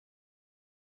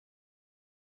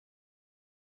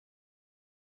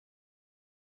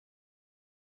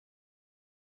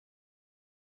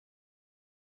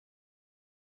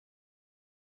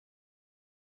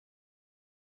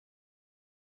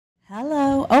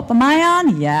Hello. Oh, am I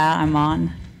on? Yeah, I'm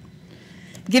on.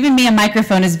 Giving me a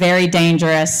microphone is very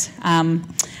dangerous.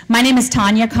 My name is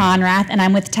Tanya Conrath, and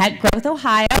I'm with TechGROWTH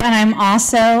Ohio, and I'm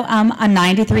also a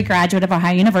 93 graduate of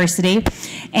Ohio University,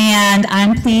 and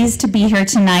I'm pleased to be here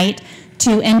tonight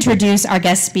to introduce our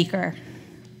guest speaker.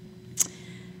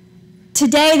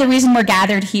 Today, the reason we're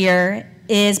gathered here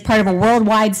is part of a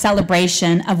worldwide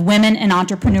celebration of Women in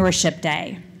Entrepreneurship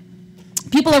Day.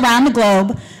 People around the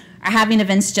globe are having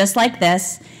events just like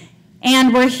this,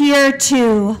 and we're here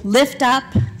to lift up,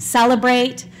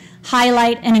 celebrate,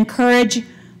 highlight, and encourage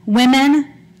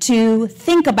women to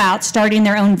think about starting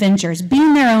their own ventures,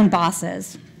 being their own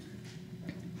bosses.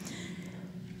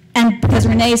 And because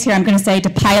Renee's here, I'm going to say to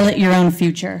pilot your own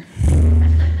future.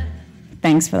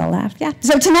 Thanks for the laugh. Yeah.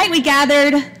 So tonight we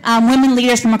gathered women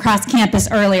leaders from across campus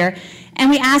earlier, and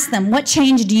we asked them, what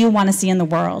change do you want to see in the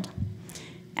world?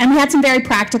 And we had some very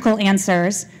practical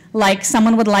answers, like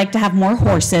someone would like to have more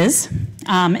horses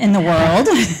in the world,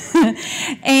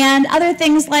 and other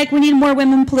things like we need more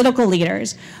women political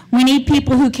leaders. We need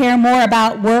people who care more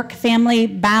about work-family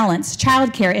balance,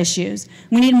 childcare issues.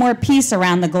 We need more peace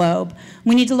around the globe.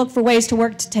 We need to look for ways to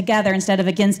work together instead of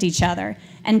against each other,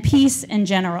 and peace in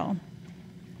general.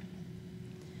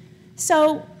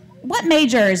 So what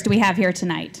majors do we have here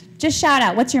tonight? Just shout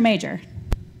out, what's your major?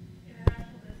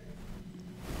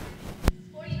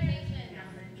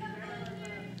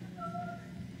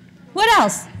 What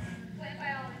else?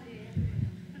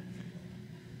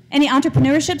 Any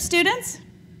entrepreneurship students?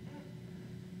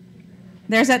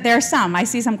 There are some. I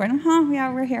see some going, yeah,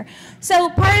 we're here. So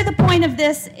part of the point of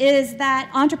this is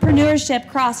that entrepreneurship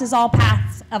crosses all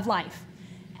paths of life.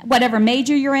 Whatever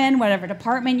major you're in, whatever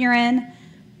department you're in.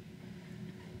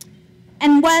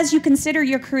 And as you consider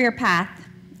your career path,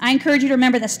 I encourage you to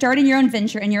remember that starting your own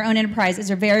venture and your own enterprise is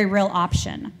a very real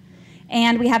option.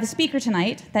 And we have a speaker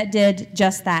tonight that did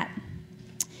just that.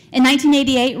 In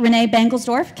 1988, Renee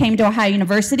Bengelsdorf came to Ohio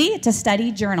University to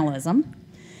study journalism.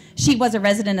 She was a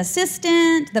resident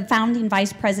assistant, the founding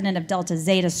vice president of Delta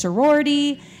Zeta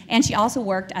sorority, and she also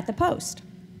worked at the Post.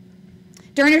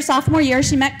 During her sophomore year,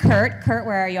 she met Kurt. Kurt,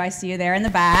 where are you? I see you there in the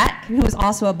back, who was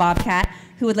also a Bobcat,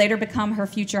 who would later become her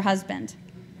future husband.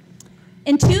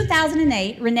 In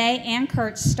 2008, Renee and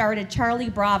Kurt started Charlie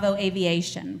Bravo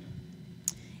Aviation.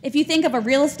 If you think of a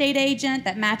real estate agent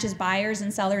that matches buyers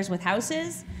and sellers with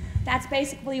houses, that's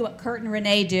basically what Kurt and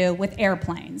Renee do with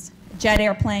airplanes. Jet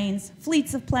airplanes,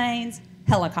 fleets of planes,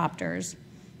 helicopters.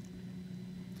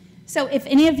 So if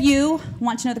any of you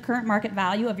want to know the current market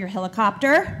value of your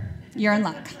helicopter, you're in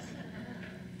luck.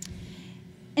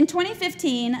 In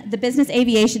 2015, the business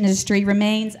aviation industry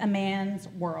remains a man's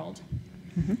world.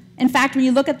 In fact, when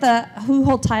you look at who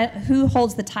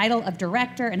holds the title of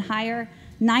director and higher,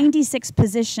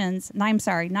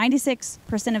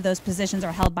 96% of those positions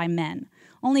are held by men.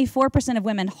 Only 4% of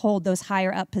women hold those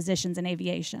higher up positions in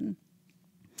aviation.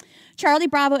 Charlie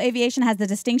Bravo Aviation has the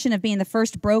distinction of being the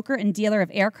first broker and dealer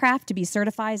of aircraft to be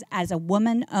certified as a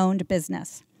woman-owned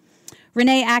business.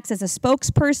 Renee acts as a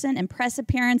spokesperson in press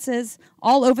appearances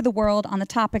all over the world on the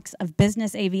topics of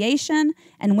business aviation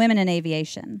and women in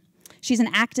aviation. She's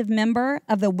an active member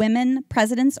of the Women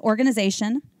Presidents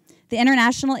Organization, the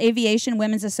International Aviation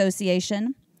Women's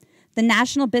Association, the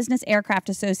National Business Aircraft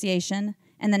Association,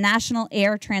 and the National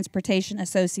Air Transportation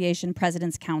Association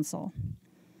President's Council.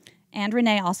 And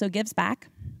Renee also gives back.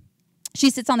 She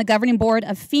sits on the governing board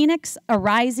of Phoenix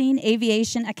Arising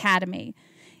Aviation Academy.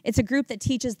 It's a group that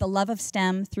teaches the love of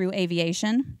STEM through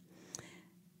aviation.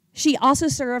 She also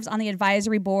serves on the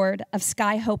advisory board of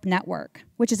Sky Hope Network,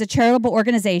 which is a charitable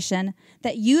organization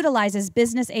that utilizes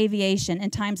business aviation in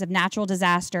times of natural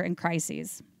disaster and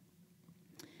crises.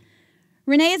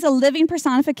 Renee is a living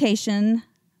personification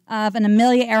of an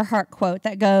Amelia Earhart quote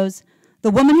that goes,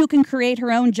 "The woman who can create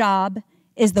her own job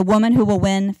is the woman who will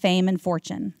win fame and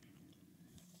fortune."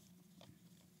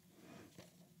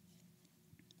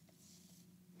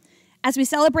 As we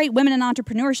celebrate Women in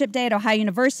Entrepreneurship Day at Ohio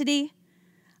University,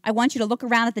 I want you to look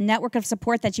around at the network of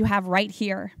support that you have right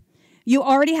here. You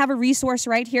already have a resource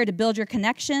right here to build your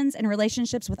connections and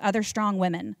relationships with other strong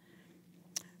women.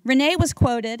 Renee was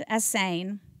quoted as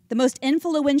saying, "The most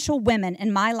influential women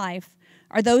in my life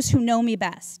are those who know me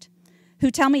best,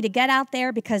 who tell me to get out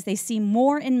there because they see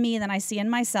more in me than I see in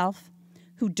myself,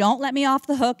 who don't let me off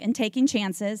the hook in taking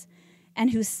chances,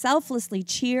 and who selflessly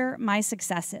cheer my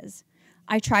successes.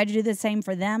 I try to do the same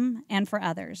for them and for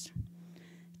others."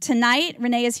 Tonight,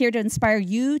 Renee is here to inspire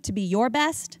you to be your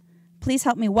best. Please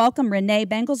help me welcome Renee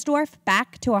Bengelsdorf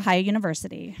back to Ohio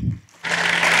University.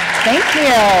 Thank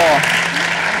you.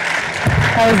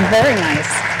 That was very nice.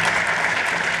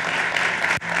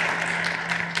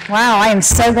 Wow, I am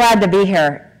so glad to be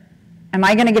here. Am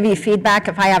I going to give you feedback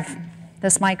if I have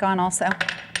this mic on also?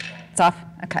 It's off?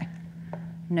 Okay.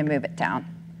 I'm going to move it down.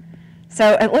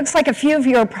 So it looks like a few of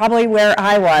you are probably where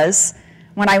I was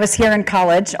when I was here in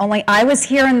college, only I was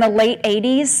here in the late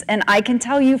 80s, and I can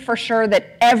tell you for sure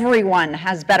that everyone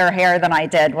has better hair than I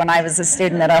did when I was a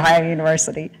student at Ohio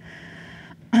University.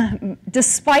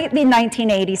 Despite the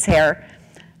 1980s hair,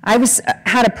 I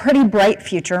had a pretty bright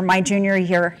future my junior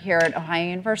year here at Ohio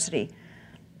University.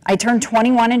 I turned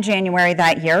 21 in January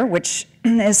that year, which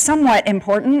is somewhat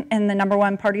important in the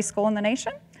 #1 party school in the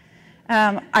nation.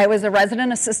 I was a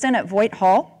resident assistant at Voight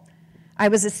Hall. I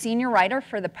was a senior writer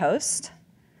for the Post.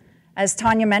 As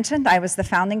Tanya mentioned, I was the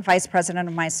founding vice president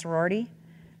of my sorority,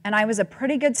 and I was a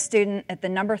pretty good student at the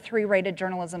 #3 rated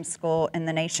journalism school in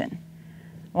the nation.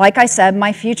 Like I said,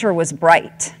 my future was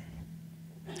bright.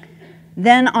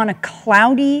 Then on a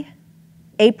cloudy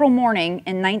April morning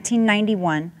in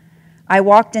 1991, I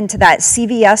walked into that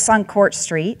CVS on Court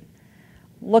Street,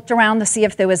 looked around to see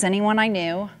if there was anyone I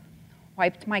knew,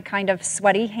 wiped my kind of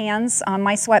sweaty hands on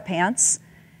my sweatpants,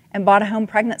 and bought a home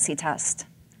pregnancy test.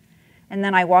 And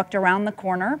then I walked around the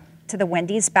corner to the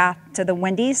Wendy's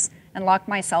and locked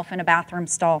myself in a bathroom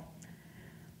stall.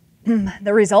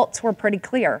 The results were pretty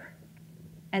clear,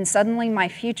 and suddenly my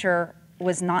future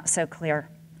was not so clear.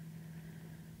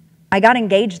 I got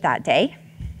engaged that day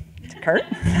to Kurt,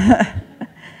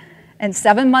 and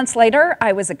 7 months later,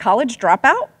 I was a college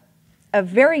dropout, a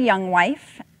very young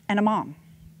wife, and a mom.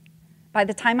 By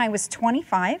the time I was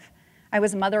 25, I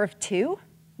was a mother of 2.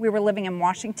 We were living in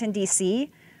Washington, D.C.,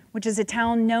 which is a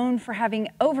town known for having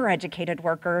overeducated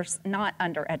workers, not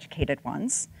undereducated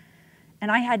ones. And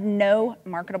I had no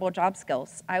marketable job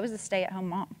skills. I was a stay-at-home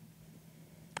mom.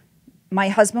 My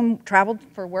husband traveled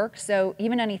for work, so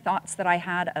even any thoughts that I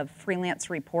had of freelance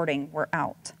reporting were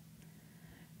out.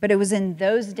 But it was in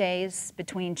those days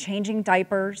between changing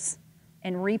diapers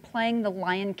and replaying The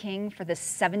Lion King for the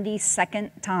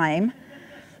 72nd time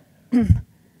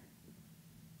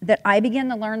that I began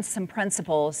to learn some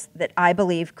principles that I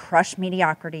believe crush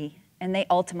mediocrity, and they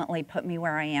ultimately put me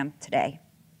where I am today.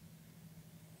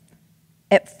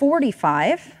 At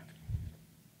 45,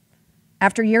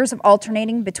 after years of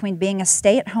alternating between being a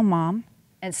stay-at-home mom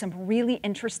and some really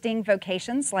interesting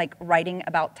vocations like writing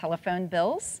about telephone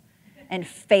bills and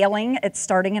failing at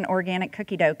starting an organic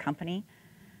cookie dough company,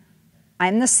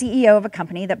 I'm the CEO of a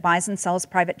company that buys and sells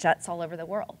private jets all over the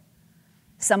world.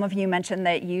 Some of you mentioned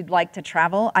that you'd like to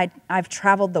travel. I've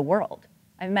traveled the world.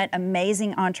 I've met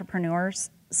amazing entrepreneurs,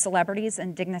 celebrities,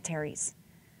 and dignitaries.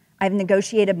 I've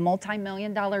negotiated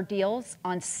multi-million-dollar deals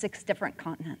on 6 different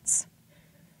continents.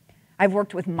 I've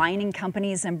worked with mining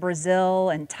companies in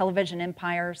Brazil and television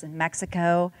empires in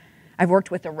Mexico. I've worked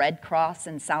with the Red Cross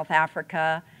in South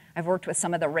Africa. I've worked with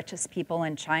some of the richest people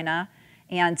in China.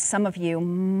 And some of you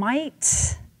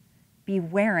might be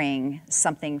wearing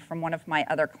something from one of my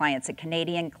other clients, a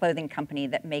Canadian clothing company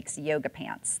that makes yoga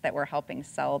pants that we're helping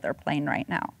sell their plane right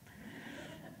now.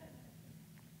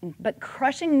 But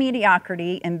crushing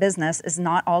mediocrity in business is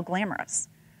not all glamorous.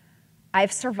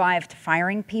 I've survived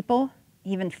firing people,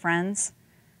 even friends.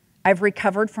 I've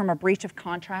recovered from a breach of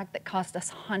contract that cost us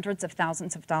hundreds of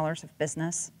thousands of dollars of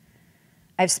business.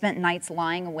 I've spent nights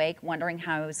lying awake wondering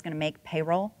how I was going to make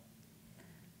payroll.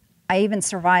 I even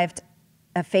survived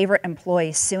a favorite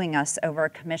employee suing us over a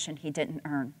commission he didn't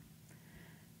earn.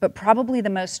 But probably the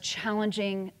most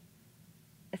challenging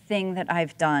thing that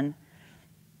I've done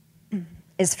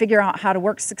is figure out how to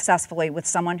work successfully with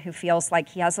someone who feels like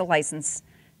he has a license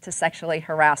to sexually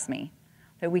harass me.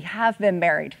 But we have been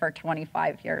married for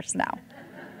 25 years now.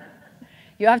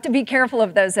 You have to be careful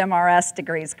of those MRS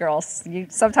degrees, girls.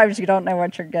 Sometimes you don't know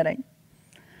what you're getting.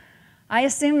 I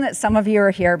assume that some of you are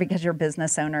here because you're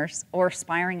business owners or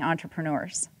aspiring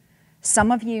entrepreneurs.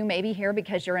 Some of you may be here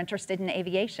because you're interested in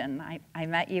aviation. I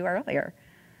met you earlier.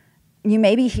 You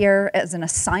may be here as an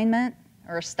assignment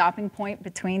or a stopping point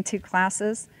between 2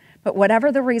 classes, but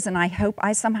whatever the reason, I hope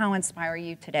I somehow inspire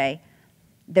you today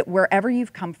that wherever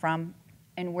you've come from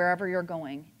and wherever you're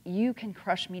going, you can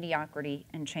crush mediocrity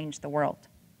and change the world.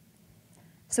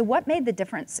 So what made the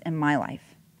difference in my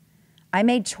life? I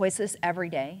made choices every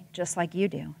day, just like you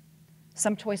do.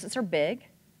 Some choices are big,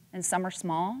 and some are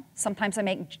small. Sometimes I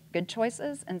make good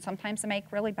choices, and sometimes I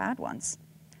make really bad ones.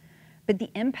 But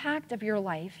the impact of your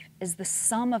life is the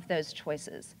sum of those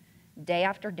choices, day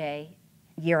after day,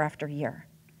 year after year.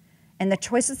 And the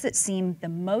choices that seem the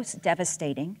most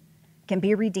devastating can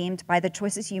be redeemed by the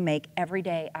choices you make every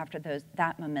day after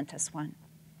that momentous one.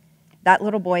 That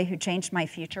little boy who changed my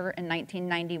future in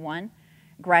 1991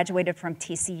 graduated from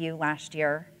TCU last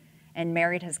year and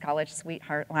married his college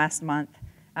sweetheart last month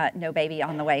No baby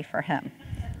on the way for him.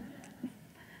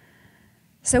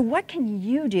 So what can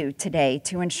you do today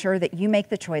to ensure that you make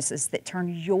the choices that turn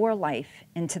your life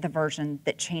into the version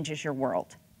that changes your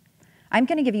world? I'm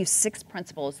going to give you 6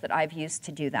 principles that I've used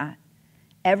to do that.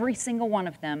 Every single one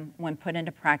of them, when put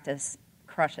into practice,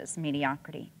 crushes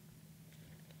mediocrity.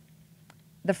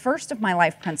 The first of my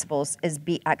life principles is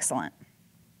be excellent.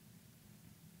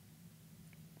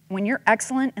 When you're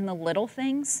excellent in the little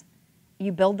things,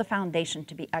 you build the foundation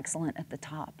to be excellent at the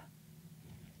top.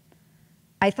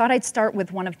 I thought I'd start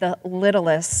with one of the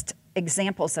littlest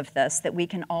examples of this that we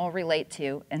can all relate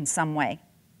to in some way.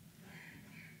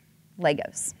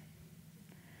 Legos.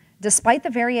 Despite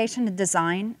the variation in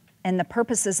design and the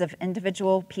purposes of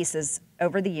individual pieces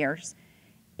over the years,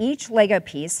 each Lego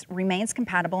piece remains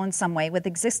compatible in some way with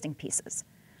existing pieces.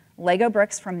 Lego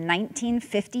bricks from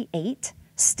 1958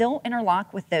 still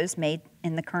interlock with those made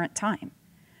in the current time.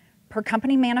 Per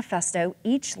company manifesto,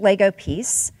 each Lego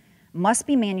piece must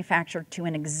be manufactured to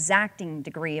an exacting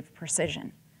degree of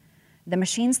precision. The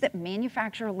machines that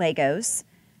manufacture Legos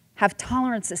have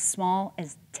tolerances as small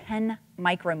as 10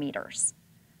 micrometers.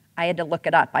 I had to look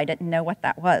it up. I didn't know what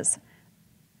that was.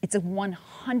 It's a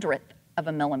 100th of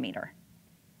a millimeter.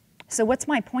 So what's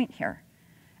my point here?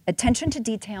 Attention to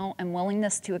detail and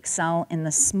willingness to excel in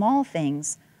the small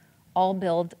things all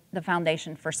build the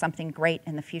foundation for something great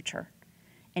in the future.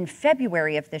 In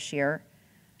February of this year,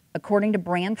 according to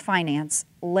Brand Finance,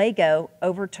 Lego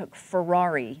overtook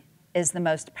Ferrari as the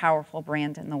most powerful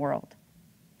brand in the world.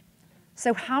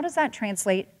 So how does that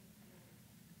translate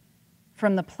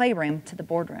from the playroom to the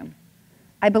boardroom?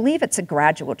 I believe it's a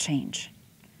gradual change.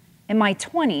 In my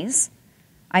 20s,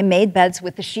 I made beds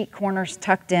with the sheet corners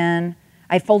tucked in.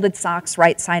 I folded socks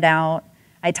right side out.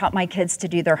 I taught my kids to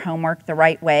do their homework the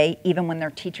right way, even when their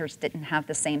teachers didn't have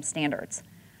the same standards.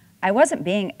 I wasn't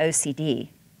being OCD.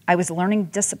 I was learning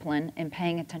discipline and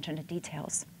paying attention to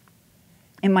details.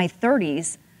 In my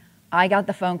 30s, I got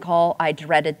the phone call I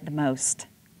dreaded the most.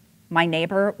 My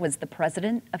neighbor was the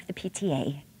president of the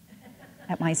PTA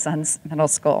at my son's middle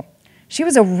school. She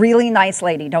was a really nice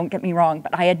lady, don't get me wrong,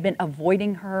 but I had been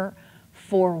avoiding her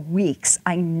for weeks.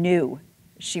 I knew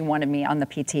she wanted me on the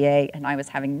PTA, and I was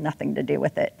having nothing to do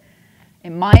with it.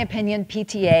 In my opinion,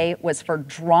 PTA was for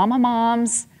drama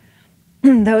moms,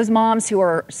 those moms who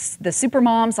are the super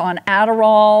moms on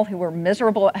Adderall, who were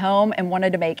miserable at home and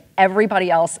wanted to make everybody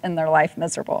else in their life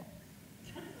miserable.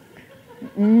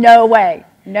 No way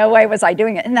was I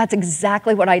doing it. And that's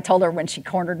exactly what I told her when she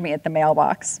cornered me at the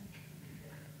mailbox.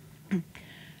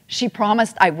 She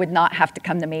promised I would not have to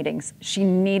come to meetings. She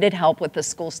needed help with the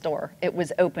school store. It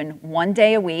was open 1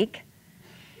 day a week,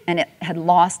 and it had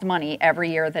lost money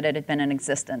every year that it had been in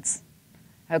existence.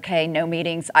 Okay, no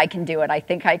meetings, I can do it. I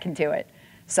think I can do it.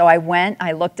 So I went,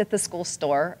 I looked at the school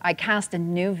store. I cast a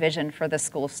new vision for the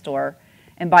school store.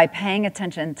 And by paying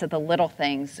attention to the little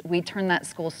things, we turned that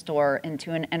school store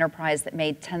into an enterprise that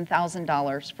made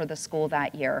 $10,000 for the school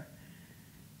that year.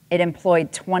 It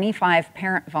employed 25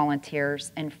 parent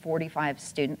volunteers and 45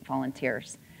 student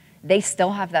volunteers. They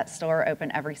still have that store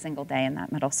open every single day in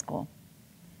that middle school.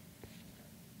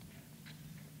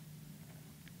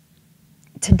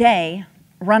 Today,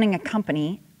 running a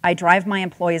company, I drive my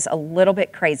employees a little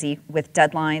bit crazy with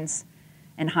deadlines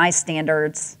and high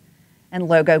standards and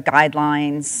logo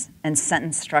guidelines and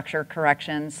sentence structure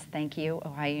corrections. Thank you,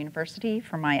 Ohio University,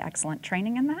 for my excellent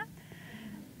training in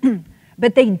that.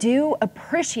 But they do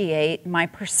appreciate my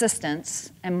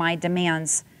persistence and my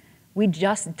demands. We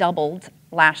just doubled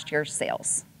last year's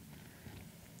sales.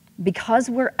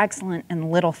 Because we're excellent in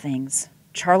little things,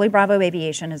 Charlie Bravo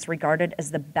Aviation is regarded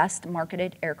as the best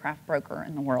marketed aircraft broker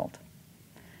in the world.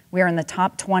 We are in the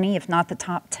top 20, if not the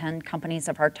top 10 companies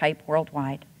of our type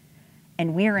worldwide.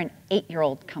 And we are an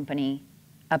 8-year-old company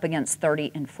up against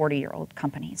 30 and 40-year-old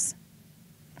companies.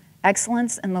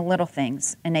 Excellence in the little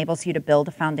things enables you to build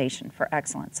a foundation for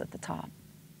excellence at the top.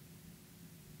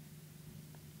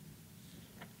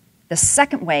 The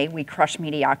second way we crush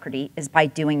mediocrity is by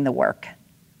doing the work.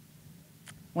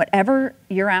 Whatever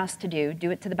you're asked to do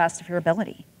it to the best of your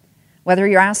ability. Whether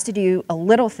you're asked to do a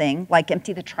little thing like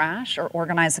empty the trash or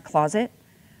organize a closet,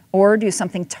 or do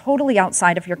something totally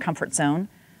outside of your comfort zone,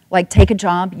 like take a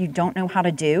job you don't know how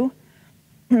to do,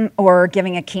 or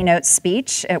giving a keynote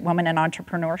speech at Women in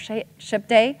Entrepreneurship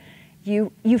Day,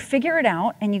 you figure it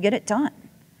out and you get it done.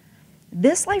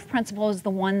 This life principle is the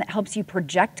one that helps you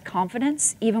project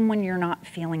confidence even when you're not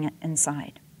feeling it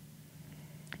inside.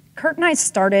 Kurt and I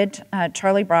started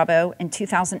Charlie Bravo in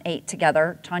 2008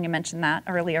 together. Tanya mentioned that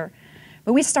earlier.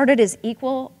 But we started as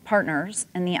equal partners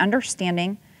in the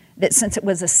understanding that since it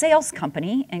was a sales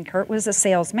company and Kurt was a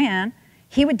salesman,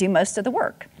 He would do most of the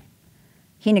work.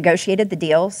 He negotiated the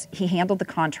deals, he handled the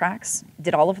contracts,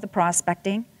 did all of the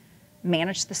prospecting,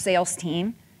 managed the sales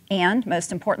team, and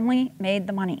most importantly, made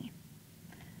the money.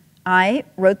 I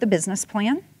wrote the business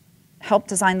plan, helped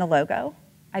design the logo,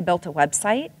 I built a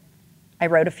website, I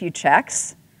wrote a few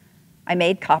checks, I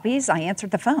made copies, I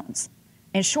answered the phones.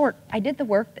 In short, I did the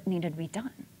work that needed to be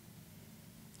done.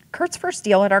 Kurt's first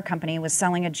deal at our company was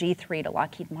selling a G3 to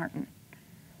Lockheed Martin.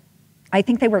 I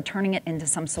think they were turning it into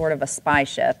some sort of a spy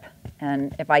ship,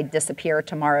 and if I disappear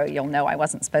tomorrow, you'll know I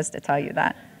wasn't supposed to tell you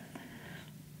that.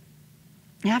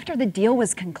 After the deal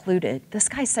was concluded, this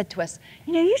guy said to us,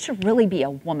 you should really be a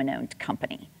woman-owned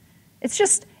company. It's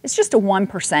just a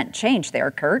 1% change there,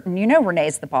 Kurt, and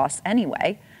Renee's the boss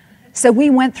anyway. So we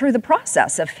went through the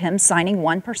process of him signing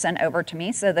 1% over to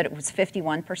me so that it was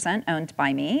 51% owned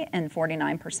by me and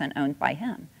 49% owned by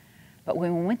him. But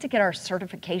when we went to get our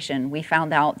certification, we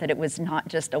found out that it was not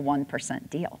just a 1%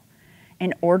 deal.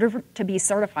 In order to be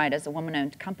certified as a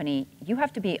woman-owned company, you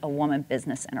have to be a woman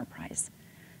business enterprise.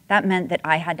 That meant that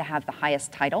I had to have the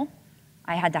highest title,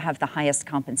 I had to have the highest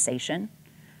compensation.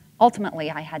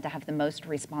 Ultimately, I had to have the most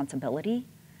responsibility.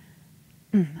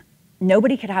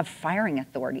 Nobody could have firing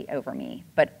authority over me,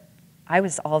 but I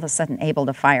was all of a sudden able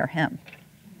to fire him.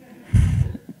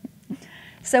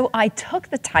 So I took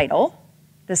the title,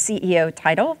 the CEO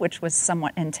title, which was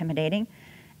somewhat intimidating,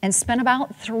 and spent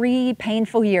about 3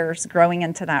 painful years growing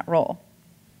into that role.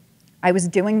 I was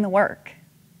doing the work.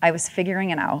 I was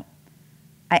figuring it out.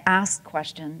 I asked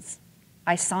questions.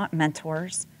 I sought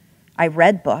mentors. I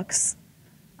read books.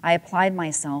 I applied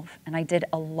myself, and I did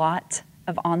a lot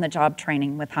of on-the-job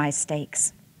training with high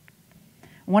stakes.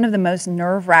 One of the most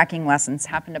nerve-wracking lessons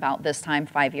happened about this time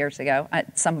 5 years ago.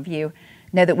 Some of you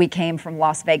know that we came from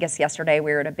Las Vegas yesterday.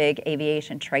 We were at a big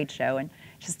aviation trade show, and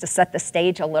just to set the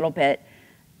stage a little bit,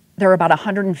 there are about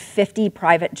 150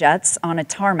 private jets on a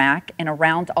tarmac, and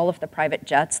around all of the private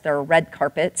jets, there are red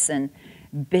carpets and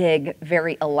big,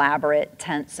 very elaborate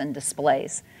tents and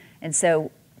displays. And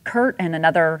so Kurt and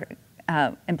another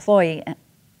employee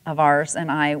of ours and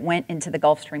I went into the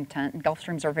Gulfstream tent, and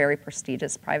Gulfstreams are very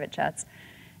prestigious private jets,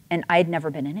 and I'd never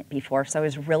been in it before, so I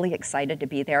was really excited to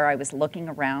be there. I was looking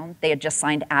around. They had just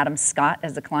signed Adam Scott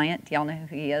as a client. Do y'all know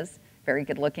who he is? Very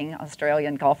good-looking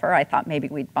Australian golfer. I thought maybe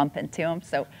we'd bump into him,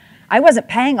 so I wasn't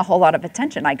paying a whole lot of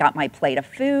attention. I got my plate of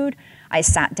food. I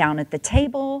sat down at the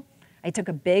table. I took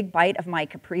a big bite of my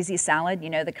caprese salad,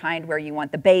 the kind where you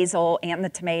want the basil and the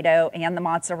tomato and the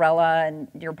mozzarella, and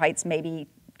your bite's maybe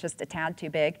just a tad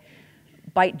too big.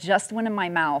 Bite just went in my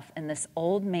mouth, and this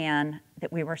old man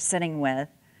that we were sitting with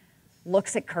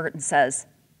looks at Kurt and says,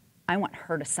 "I want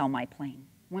her to sell my plane.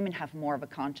 Women have more of a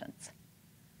conscience."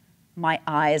 My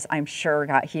eyes, I'm sure,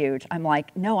 got huge. I'm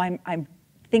like, no, I'm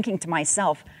thinking to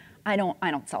myself, I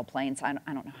don't sell planes. I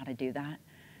don't know how to do that.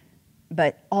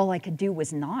 But all I could do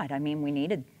was nod. I mean, we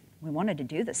wanted to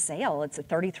do the sale. It's a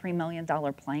 $33 million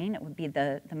plane. It would be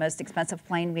the most expensive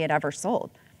plane we had ever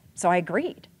sold. So I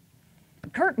agreed.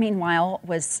 Kurt, meanwhile,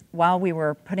 while we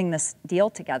were putting this deal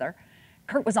together,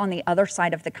 Kurt was on the other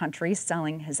side of the country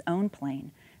selling his own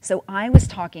plane. So I was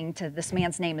talking to, this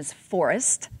man's name is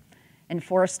Forrest, and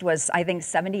Forrest was, I think,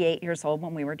 78 years old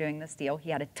when we were doing this deal. He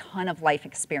had a ton of life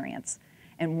experience.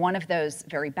 And one of those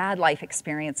very bad life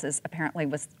experiences apparently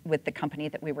was with the company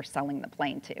that we were selling the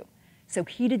plane to. So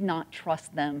he did not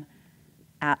trust them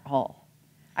at all.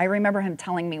 I remember him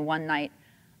telling me one night,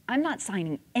 "I'm not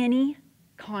signing any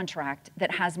contract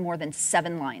that has more than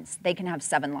 7 lines. They can have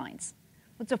 7 lines."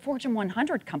 Well, it's a Fortune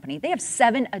 100 company. They have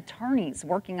 7 attorneys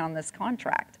working on this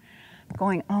contract. I'm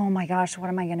going, oh my gosh, what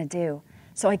am I gonna do?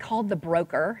 So I called the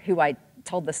broker who I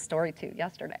told this story to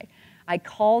yesterday. I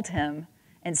called him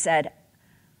and said,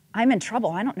 "I'm in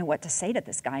trouble. I don't know what to say to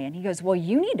this guy." And he goes, "Well,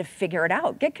 you need to figure it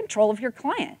out. Get control of your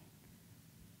client."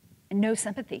 And no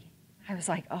sympathy. I was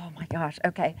like, oh my gosh,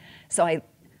 okay. So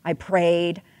I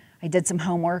prayed. I did some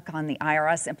homework on the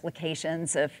IRS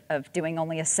implications of doing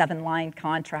only a 7-line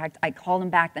contract. I called him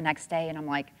back the next day, and I'm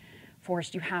like,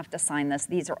 "Forrest, you have to sign this.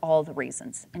 These are all the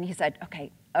reasons." And he said,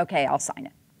 okay, I'll sign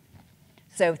it.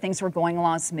 So things were going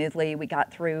along smoothly. We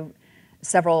got through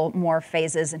several more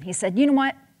phases, and he said, "You know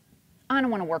what? I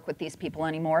don't want to work with these people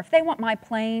anymore. If they want my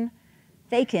plane,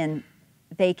 they can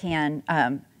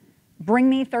bring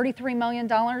me $33 million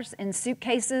in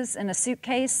suitcases, in a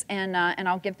suitcase, and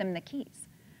I'll give them the keys."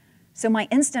 So my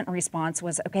instant response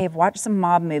was, okay, I've watched some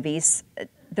mob movies.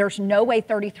 There's no way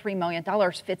 $33 million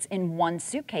fits in one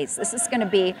suitcase. This is going to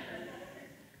be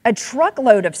a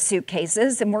truckload of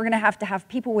suitcases, and we're going to have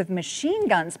people with machine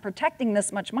guns protecting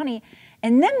this much money.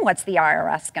 And then what's the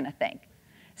IRS going to think?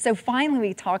 So finally,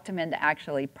 we talked him into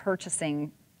actually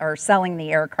purchasing or selling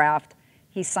the aircraft.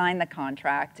 He signed the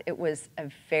contract. It was a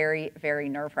very, very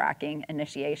nerve-wracking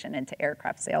initiation into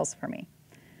aircraft sales for me.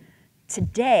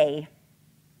 Today,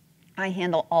 I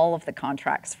handle all of the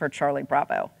contracts for Charlie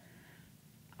Bravo.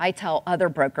 I tell other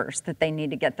brokers that they need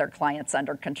to get their clients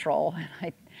under control.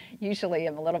 I usually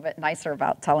am a little bit nicer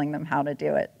about telling them how to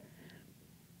do it.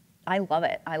 I love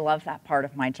it. I love that part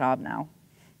of my job now.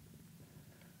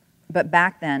 But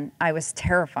back then, I was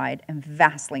terrified and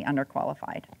vastly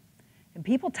underqualified. And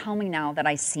people tell me now that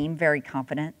I seem very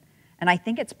confident, and I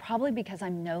think it's probably because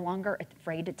I'm no longer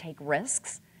afraid to take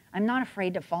risks. I'm not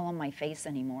afraid to fall on my face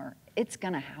anymore. It's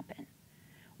gonna happen.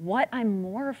 What I'm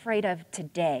more afraid of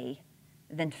today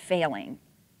than failing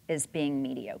is being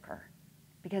mediocre,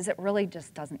 because it really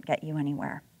just doesn't get you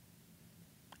anywhere.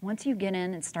 Once you get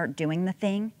in and start doing the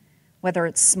thing, whether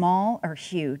it's small or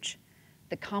huge,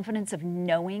 the confidence of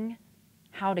knowing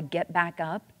how to get back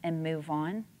up and move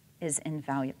on is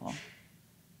invaluable.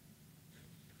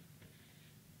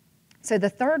 So the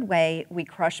third way we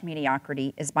crush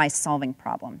mediocrity is by solving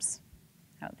problems.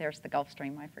 Oh, there's the Gulf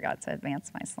Stream. I forgot to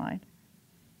advance my slide.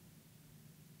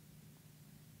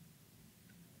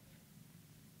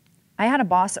 I had a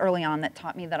boss early on that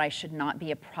taught me that I should not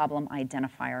be a problem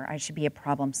identifier. I should be a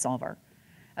problem solver.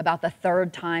 About the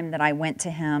third time that I went to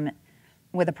him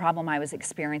with a problem I was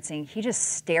experiencing, he just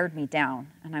stared me down.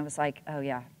 And I was like, oh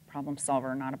yeah, problem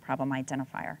solver, not a problem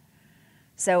identifier.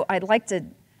 So I'd like to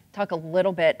talk a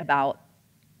little bit about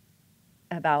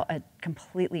a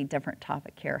completely different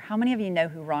topic here. How many of you know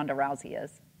who Ronda Rousey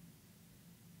is?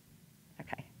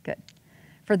 Okay, good.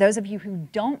 For those of you who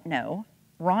don't know,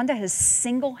 Ronda has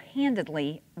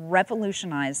single-handedly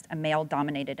revolutionized a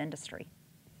male-dominated industry.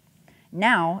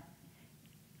 Now,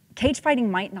 cage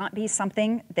fighting might not be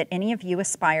something that any of you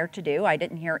aspire to do. I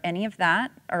didn't hear any of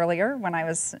that earlier when I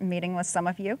was meeting with some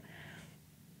of you.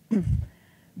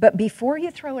 But before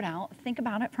you throw it out, think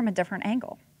about it from a different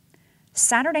angle.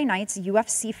 Saturday night's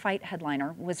UFC fight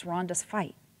headliner was Ronda's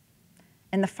fight.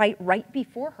 And the fight right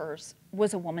before hers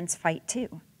was a woman's fight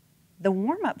too. The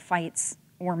warm-up fights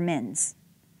were men's.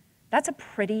 That's a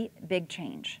pretty big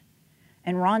change.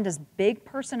 And Ronda's big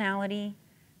personality,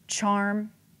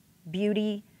 charm,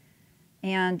 beauty,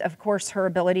 and of course her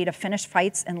ability to finish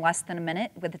fights in less than a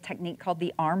minute with a technique called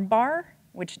the arm bar,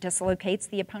 which dislocates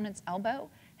the opponent's elbow,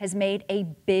 has made a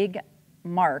big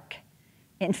mark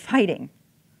in fighting.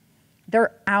 There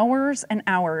are hours and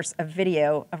hours of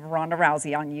video of Ronda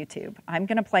Rousey on YouTube. I'm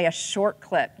gonna play a short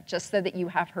clip just so that you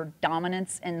have her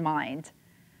dominance in mind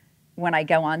when I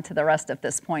go on to the rest of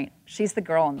this point. She's the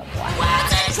girl in the black.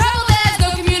 World's in trouble, there's no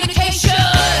communication.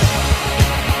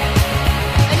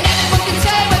 And everyone can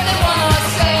say what they want to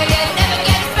say. It never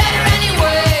gets better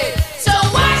anyway. So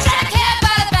why should I care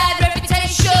about a bad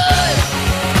reputation?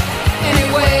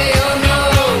 Anyway, oh no,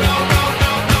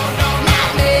 not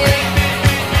me.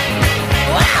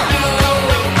 Wow, no,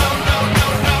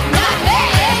 not me.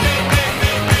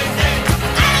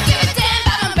 I don't give a damn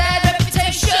about my bad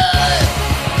reputation.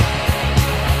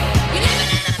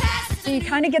 So you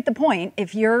kind of get the point.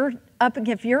 If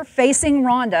you're facing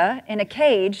Ronda in a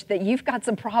cage, that you've got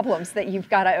some problems that you've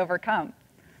got to overcome.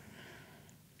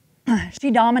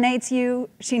 She dominates you,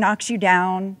 she knocks you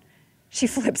down, she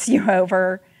flips you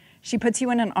over, she puts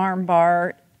you in an arm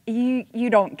bar. You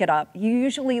don't get up. You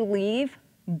usually leave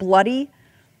bloody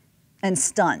and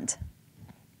stunned.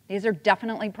 These are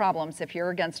definitely problems if you're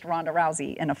against Ronda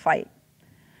Rousey in a fight.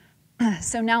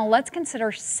 So now let's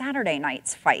consider Saturday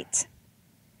night's fight.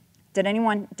 Did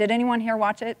anyone here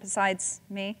watch it besides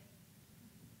me?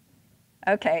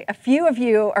 Okay, a few of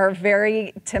you are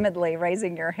very timidly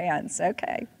raising your hands.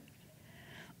 Okay.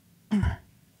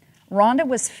 Ronda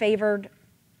was favored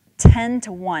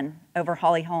 10-1 over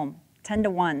Holly Holm.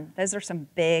 10-1. Those are some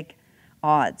big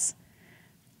odds.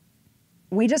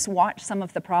 We just watched some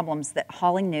of the problems that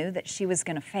Holly knew that she was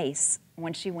going to face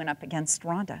when she went up against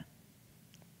Ronda.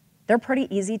 They're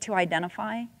pretty easy to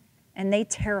identify, and they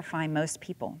terrify most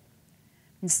people.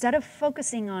 Instead of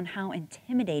focusing on how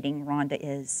intimidating Ronda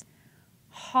is,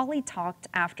 Holly talked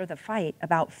after the fight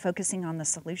about focusing on the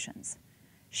solutions.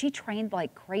 She trained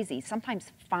like crazy,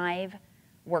 sometimes 5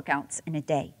 workouts in a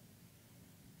day.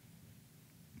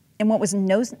 And what was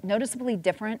noticeably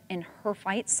different in her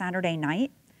fight Saturday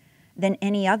night than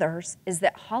any others is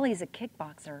that Holly's a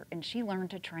kickboxer and she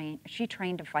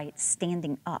trained to fight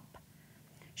standing up.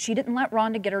 She didn't let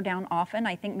Ronda get her down often,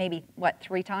 I think maybe,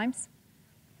 3 times?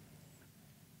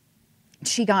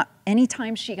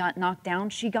 Anytime she got knocked down,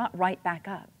 she got right back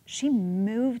up. She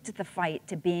moved the fight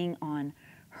to being on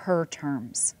her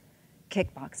terms,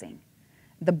 kickboxing.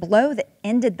 The blow that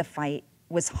ended the fight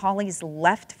was Holly's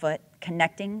left foot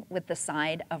connecting with the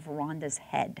side of Rhonda's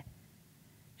head.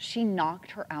 She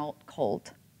knocked her out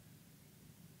cold.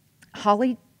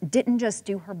 Holly didn't just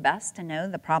do her best to know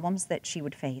the problems that she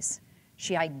would face.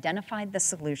 She identified the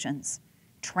solutions,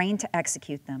 trained to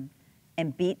execute them,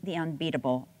 and beat the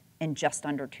unbeatable in just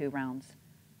under 2 rounds.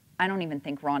 I don't even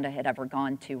think Rhonda had ever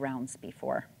gone 2 rounds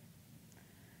before.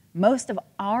 Most of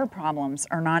our problems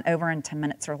are not over in 10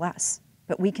 minutes or less,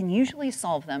 but we can usually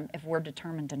solve them if we're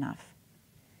determined enough.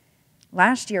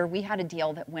 Last year, we had a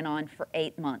deal that went on for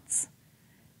 8 months.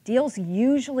 Deals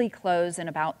usually close in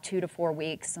about 2 to 4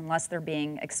 weeks unless they're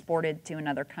being exported to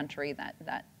another country.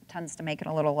 That tends to make it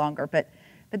a little longer, but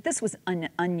this was an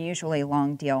unusually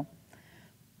long deal.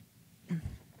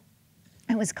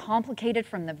 It was complicated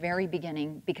from the very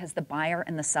beginning because the buyer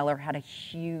and the seller had a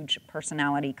huge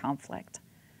personality conflict.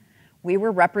 We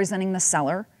were representing the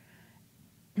seller,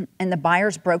 and the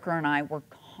buyer's broker and I were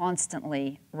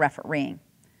constantly refereeing.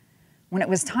 When it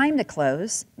was time to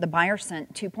close, the buyer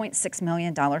sent $2.6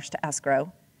 million to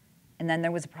escrow, and then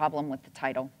there was a problem with the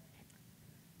title.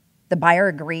 The buyer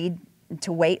agreed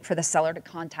to wait for the seller to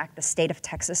contact the state of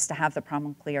Texas to have the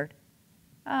problem cleared.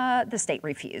 The state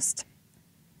refused.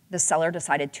 The seller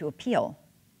decided to appeal.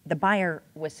 The buyer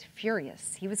was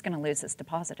furious. He was going to lose his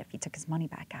deposit if he took his money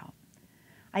back out.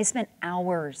 I spent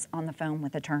hours on the phone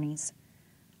with attorneys.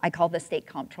 I called the state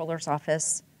comptroller's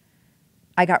office.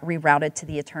 I got rerouted to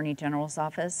the Attorney General's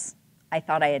office. I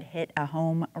thought I had hit a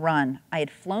home run. I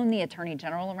had flown the Attorney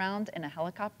General around in a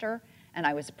helicopter, and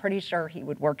I was pretty sure he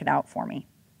would work it out for me.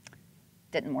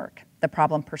 Didn't work. The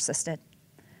problem persisted.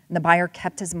 The buyer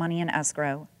kept his money in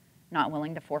escrow, not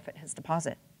willing to forfeit his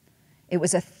deposit. It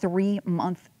was a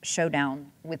 3-month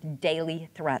showdown with daily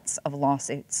threats of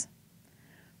lawsuits.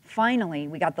 Finally,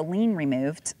 we got the lien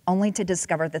removed, only to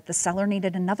discover that the seller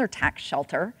needed another tax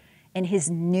shelter, and his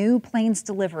new plane's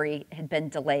delivery had been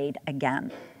delayed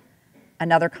again.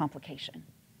 Another complication.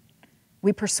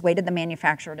 We persuaded the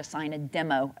manufacturer to sign a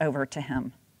demo over to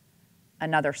him.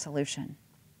 Another solution.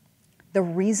 The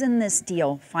reason this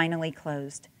deal finally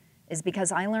closed is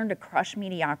because I learned to crush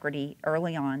mediocrity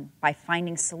early on by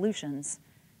finding solutions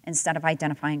instead of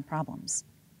identifying problems.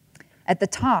 At the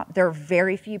top, there are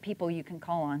very few people you can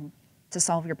call on to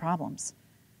solve your problems.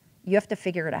 You have to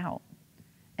figure it out.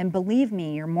 And believe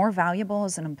me, you're more valuable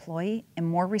as an employee and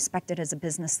more respected as a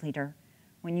business leader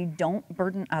when you don't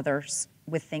burden others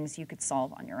with things you could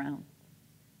solve on your own.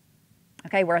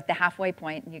 Okay, we're at the halfway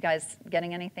point. You guys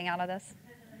getting anything out of this?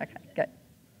 Okay, good.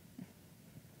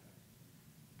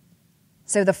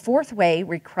 So the 4th way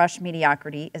we crush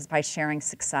mediocrity is by sharing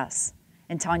success.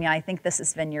 And Tanya, I think this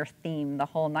has been your theme the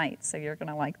whole night, so you're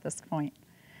gonna like this point.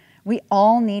 We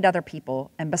all need other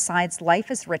people, and besides, life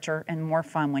is richer and more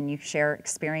fun when you share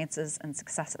experiences and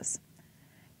successes.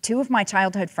 2 of my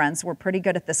childhood friends were pretty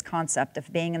good at this concept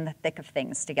of being in the thick of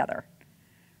things together.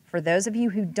 For those of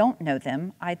you who don't know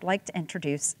them, I'd like to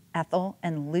introduce Ethel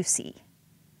and Lucy.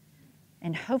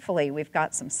 And hopefully we've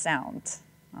got some sound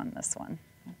on this one.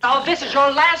 Now, this is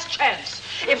your last chance.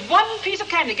 If one piece of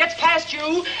candy gets past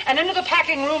you and into the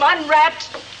packing room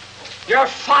unwrapped, you're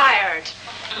fired.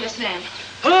 Yes, ma'am.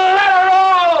 Let her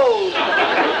roll!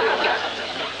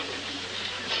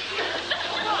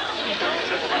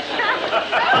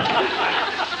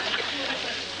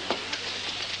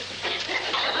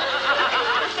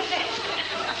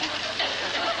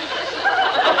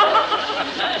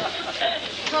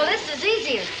 So this is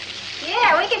easier.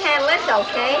 Yeah, we can handle this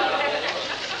okay.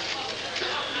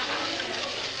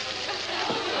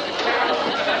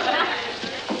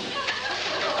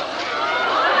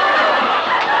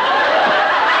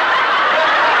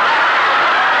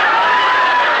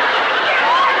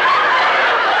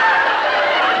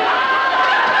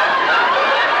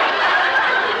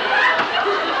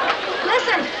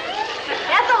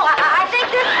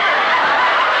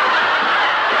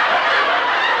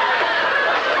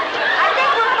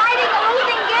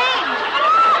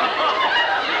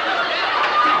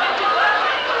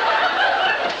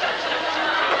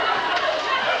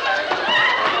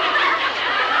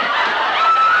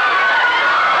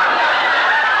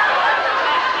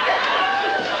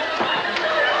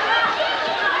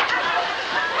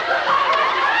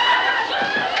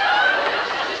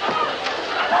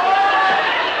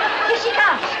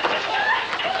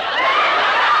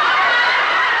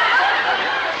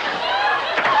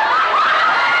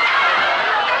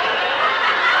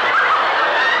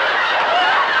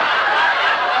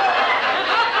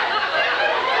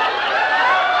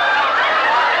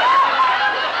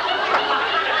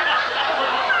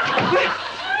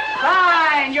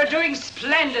 You're doing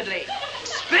splendidly.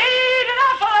 Speed it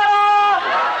up a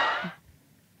little!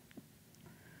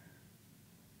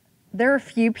 There are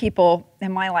few people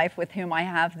in my life with whom I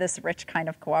have this rich kind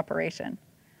of cooperation.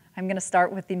 I'm going to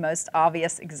start with the most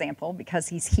obvious example because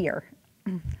he's here.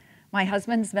 My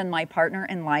husband's been my partner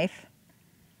in life,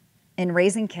 in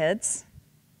raising kids,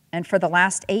 and for the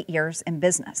last 8 years in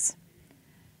business.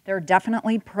 There are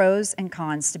definitely pros and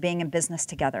cons to being in business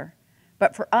together,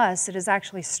 but for us, it has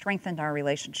actually strengthened our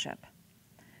relationship.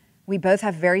 We both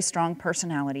have very strong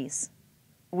personalities.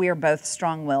 We are both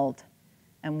strong-willed,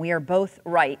 and we are both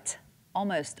right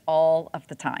almost all of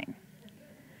the time.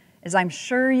 As I'm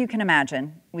sure you can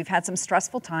imagine, we've had some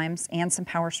stressful times and some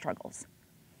power struggles.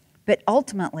 But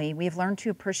ultimately, we've learned to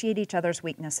appreciate each other's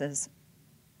weaknesses,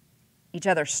 each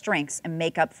other's strengths, and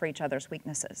make up for each other's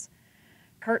weaknesses.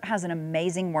 Kurt has an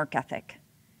amazing work ethic.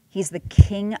 He's the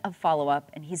king of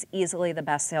follow-up, and he's easily the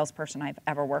best salesperson I've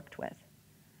ever worked with.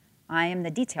 I am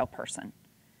the detail person.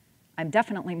 I'm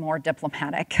definitely more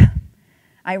diplomatic.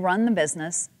 I run the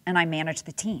business, and I manage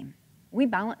the team. We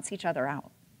balance each other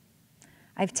out.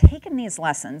 I've taken these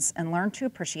lessons and learned to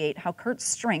appreciate how Kurt's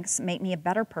strengths make me a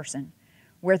better person,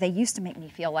 where they used to make me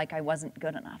feel like I wasn't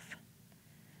good enough.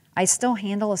 I still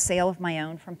handle a sale of my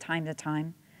own from time to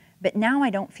time, but now I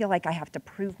don't feel like I have to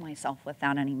prove myself with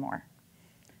that anymore.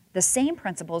 The same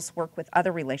principles work with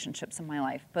other relationships in my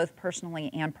life, both personally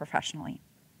and professionally.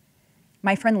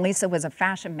 My friend Lisa was a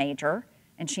fashion major,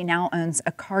 and she now owns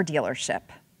a car dealership.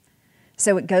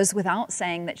 So it goes without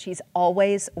saying that she's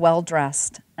always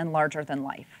well-dressed and larger than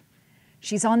life.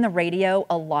 She's on the radio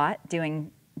a lot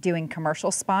doing commercial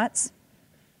spots.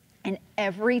 And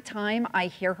every time I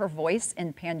hear her voice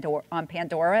on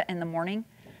Pandora in the morning,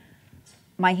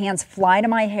 my hands fly to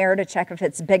my hair to check if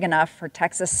it's big enough for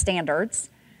Texas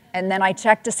standards. And then I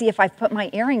check to see if I've put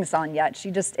my earrings on yet. She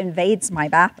just invades my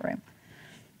bathroom.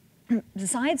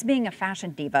 Besides being a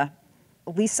fashion diva,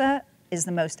 Lisa is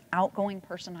the most outgoing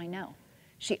person I know.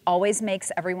 She always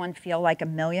makes everyone feel like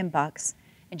 $1,000,000,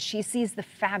 and she sees the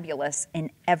fabulous in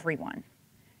everyone.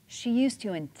 She used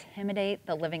to intimidate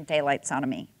the living daylights out of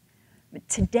me. But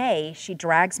today, she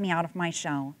drags me out of my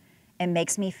shell and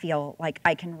makes me feel like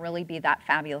I can really be that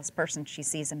fabulous person she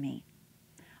sees in me.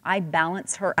 I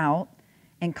balance her out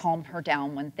and calm her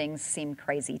down when things seem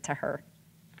crazy to her.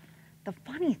 The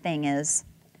funny thing is,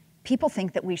 people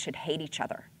think that we should hate each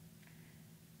other,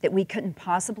 that we couldn't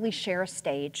possibly share a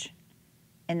stage,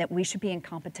 and that we should be in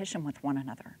competition with one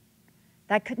another.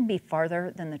 That couldn't be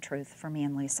farther than the truth for me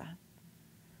and Lisa.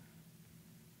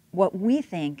 What we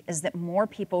think is that more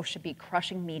people should be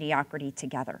crushing mediocrity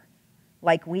together,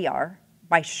 like we are,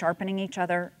 by sharpening each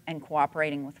other and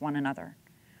cooperating with one another.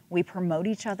 We promote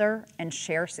each other and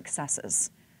share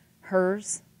successes,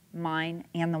 hers, mine,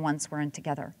 and the ones we're in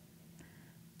together.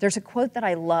 There's a quote that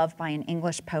I love by an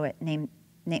English poet named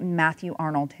Matthew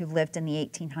Arnold, who lived in the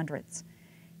 1800s.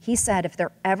 He said, if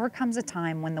there ever comes a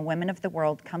time when the women of the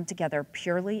world come together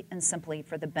purely and simply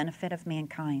for the benefit of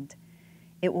mankind,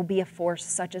 it will be a force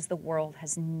such as the world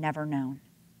has never known.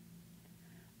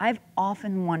 I've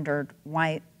often wondered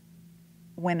why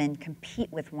women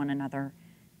compete with one another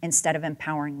instead of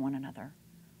empowering one another.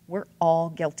 We're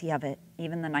all guilty of it,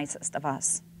 even the nicest of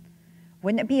us.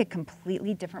 Wouldn't it be a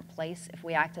completely different place if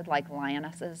we acted like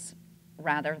lionesses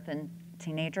rather than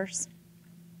teenagers?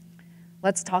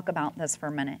 Let's talk about this for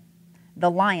a minute. The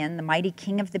lion, the mighty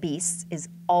king of the beasts, is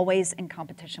always in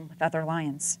competition with other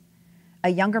lions. A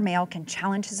younger male can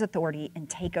challenge his authority and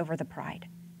take over the pride.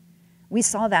 We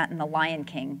saw that in The Lion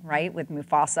King, right, with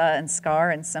Mufasa and Scar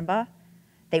and Simba.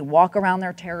 They walk around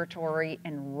their territory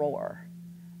and roar.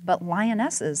 But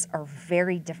lionesses are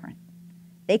very different.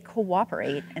 They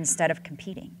cooperate instead of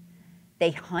competing. They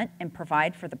hunt and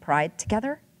provide for the pride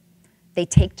together. They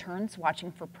take turns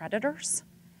watching for predators.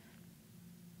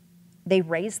 They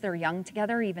raise their young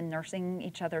together, even nursing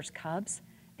each other's cubs.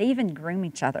 They even groom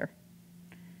each other.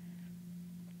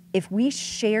 If we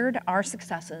shared our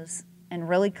successes and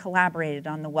really collaborated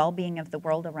on the well-being of the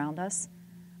world around us,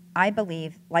 I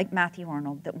believe, like Matthew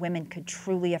Arnold, that women could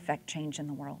truly affect change in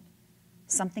the world.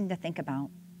 Something to think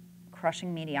about,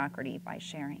 crushing mediocrity by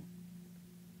sharing.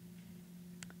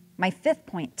 My fifth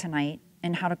point tonight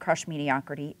in how to crush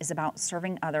mediocrity is about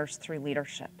serving others through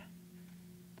leadership.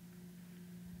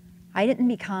 I didn't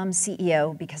become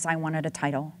CEO because I wanted a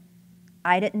title.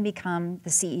 I didn't become the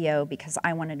CEO because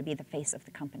I wanted to be the face of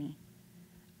the company.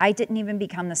 I didn't even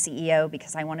become the CEO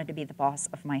because I wanted to be the boss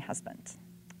of my husband.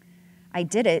 I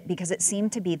did it because it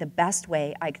seemed to be the best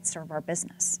way I could serve our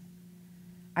business.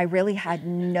 I really had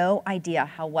no idea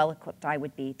how well equipped I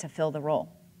would be to fill the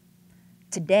role.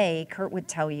 Today, Kurt would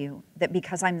tell you that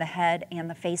because I'm the head and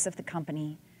the face of the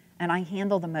company and I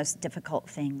handle the most difficult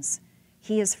things,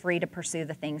 he is free to pursue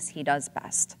the things he does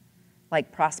best,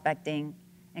 like prospecting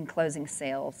and closing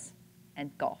sales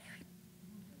and golf.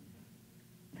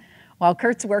 While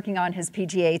Kurt's working on his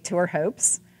PGA Tour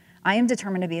hopes, I am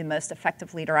determined to be the most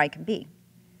effective leader I can be.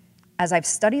 As I've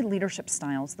studied leadership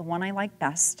styles, the one I like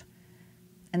best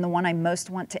and the one I most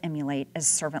want to emulate is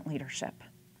servant leadership.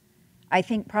 I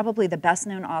think probably the best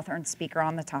known author and speaker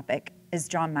on the topic is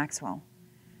John Maxwell.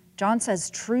 John says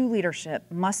true leadership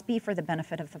must be for the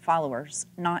benefit of the followers,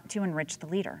 not to enrich the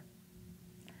leader.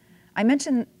 I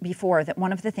mentioned before that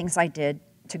one of the things I did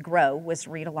to grow was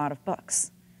read a lot of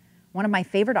books. One of my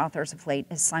favorite authors of late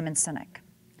is Simon Sinek.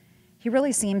 He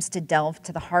really seems to delve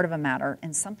to the heart of a matter,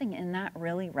 and something in that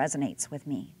really resonates with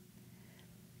me.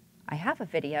 I have a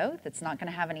video that's not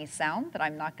going to have any sound that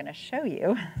I'm not going to show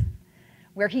you,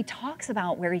 where he talks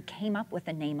about where he came up with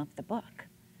the name of the book.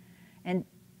 And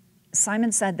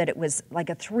Simon said that it was like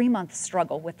a 3-month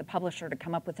struggle with the publisher to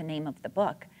come up with the name of the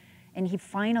book. And he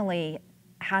finally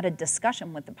had a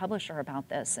discussion with the publisher about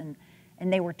this. And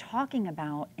they were talking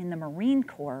about, in the Marine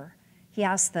Corps, he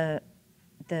asked a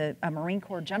Marine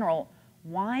Corps general,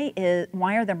 why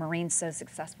are the Marines so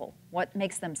successful? What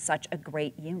makes them such a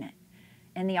great unit?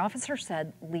 And the officer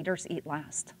said, leaders eat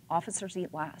last. Officers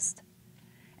eat last.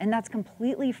 And that's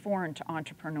completely foreign to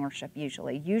entrepreneurship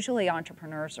usually. Usually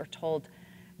entrepreneurs are told,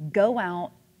 go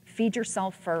out, feed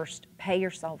yourself first, pay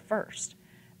yourself first.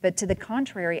 But to the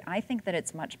contrary, I think that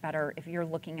it's much better if you're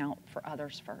looking out for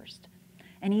others first.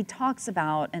 And he talks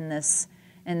about, in this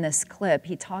clip,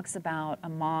 he talks about a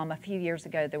mom. A few years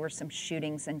ago, there were some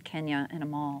shootings in Kenya in a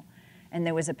mall. And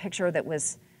there was a picture that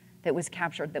was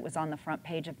captured that was on the front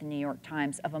page of the New York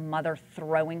Times of a mother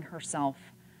throwing herself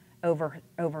over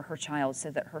her child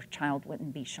so that her child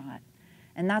wouldn't be shot.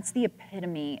 And that's the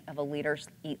epitome of a leaders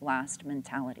eat last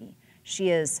mentality.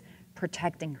 She is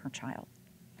protecting her child.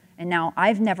 And now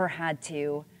I've never had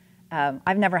to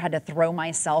throw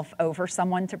myself over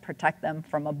someone to protect them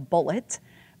from a bullet,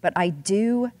 but I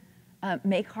do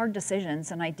make hard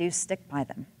decisions and I do stick by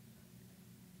them.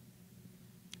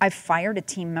 I've fired a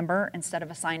team member. Instead of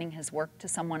assigning his work to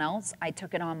someone else, I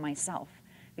took it on myself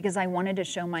because I wanted to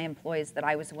show my employees that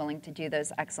I was willing to do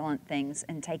those excellent things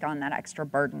and take on that extra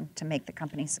burden to make the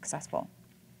company successful.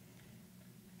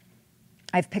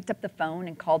 I've picked up the phone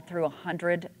and called through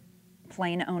 100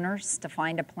 plane owners to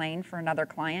find a plane for another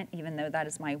client, even though that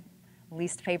is my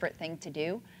least favorite thing to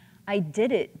do. I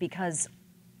did it because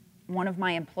one of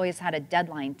my employees had a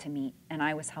deadline to meet and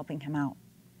I was helping him out.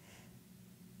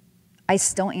 I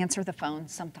still answer the phone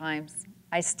sometimes.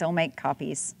 I still make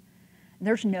copies.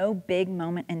 There's no big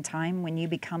moment in time when you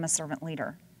become a servant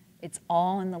leader. It's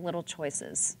all in the little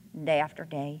choices, day after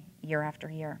day, year after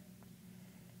year.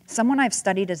 Someone I've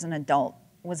studied as an adult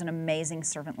was an amazing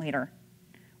servant leader.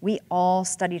 We all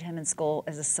studied him in school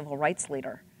as a civil rights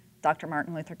leader, Dr.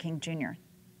 Martin Luther King Jr.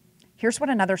 Here's what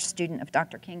another student of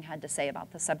Dr. King had to say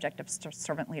about the subject of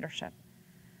servant leadership.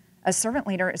 A servant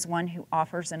leader is one who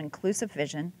offers an inclusive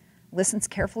vision, listens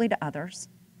carefully to others,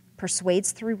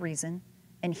 persuades through reason,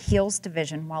 and heals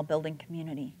division while building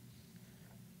community.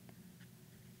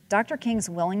 Dr. King's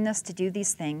willingness to do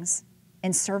these things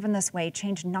and serve in this way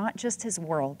changed not just his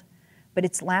world, but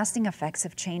its lasting effects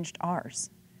have changed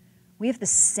ours. We have the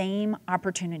same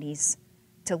opportunities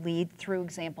to lead through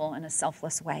example in a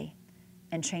selfless way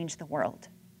and change the world.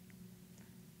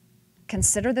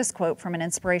 Consider this quote from an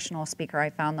inspirational speaker I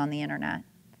found on the internet.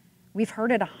 We've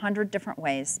heard it 100 different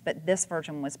ways, but this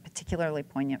version was particularly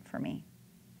poignant for me.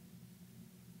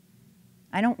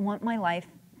 I don't want my life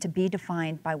to be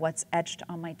defined by what's etched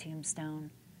on my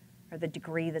tombstone or the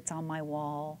degree that's on my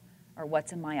wall or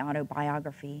what's in my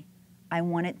autobiography. I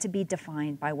want it to be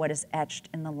defined by what is etched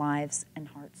in the lives and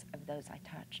hearts of those I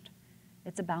touched.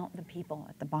 It's about the people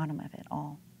at the bottom of it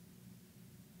all.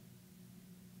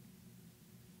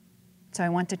 So I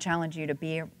want to challenge you to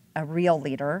be a real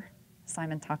leader.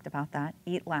 Simon talked about that.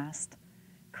 Eat last,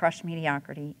 crush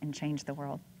mediocrity, and change the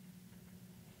world.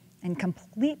 In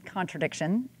complete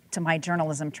contradiction to my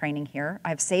journalism training here,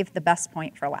 I've saved the best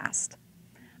point for last.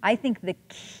 I think the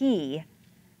key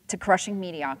to crushing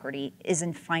mediocrity is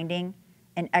in finding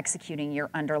and executing your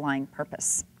underlying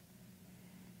purpose.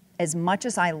 As much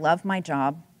as I love my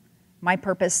job, my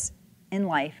purpose in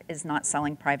life is not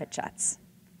selling private jets.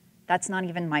 That's not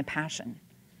even my passion.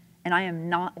 And I am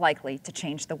not likely to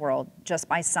change the world just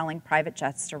by selling private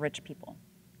jets to rich people.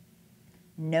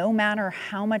 No matter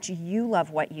how much you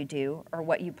love what you do or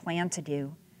what you plan to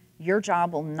do, your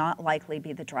job will not likely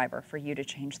be the driver for you to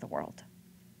change the world.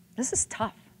 This is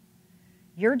tough.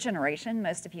 Your generation,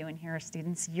 most of you in here are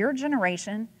students, your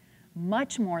generation,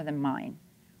 much more than mine,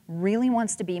 really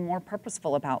wants to be more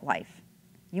purposeful about life.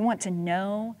 You want to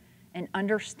know and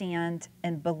understand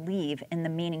and believe in the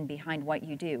meaning behind what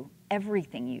you do,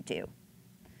 everything you do.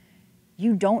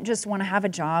 You don't just want to have a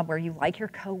job where you like your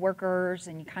coworkers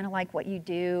and you kind of like what you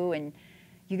do and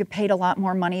you get paid a lot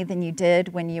more money than you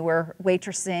did when you were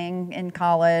waitressing in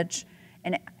college,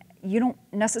 and you don't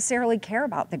necessarily care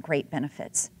about the great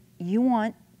benefits. You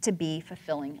want to be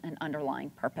fulfilling an underlying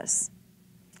purpose.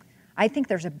 I think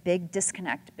there's a big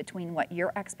disconnect between what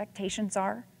your expectations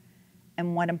are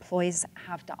and what employees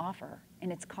have to offer,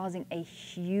 and it's causing a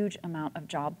huge amount of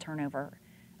job turnover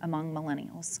among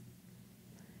millennials.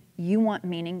 You want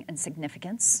meaning and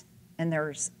significance, and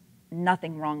there's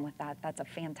nothing wrong with that. That's a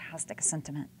fantastic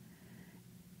sentiment.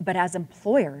 But as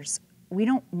employers, we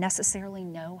don't necessarily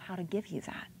know how to give you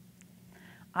that.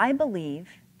 I believe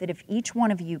that if each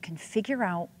one of you can figure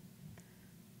out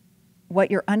what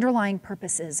your underlying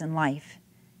purpose is in life,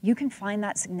 you can find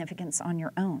that significance on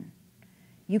your own.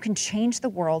 You can change the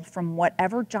world from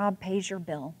whatever job pays your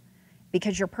bill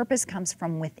because your purpose comes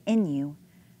from within you,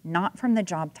 not from the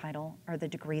job title or the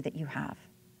degree that you have.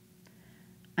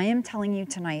 I am telling you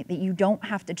tonight that you don't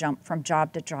have to jump from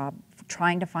job to job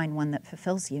trying to find one that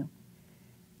fulfills you.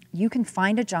 You can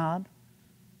find a job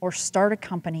or start a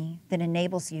company that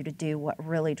enables you to do what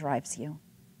really drives you.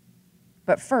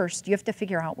 But first, you have to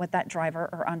figure out what that driver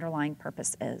or underlying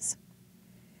purpose is.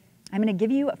 I'm going to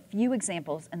give you a few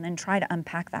examples and then try to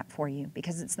unpack that for you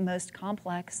because it's the most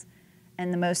complex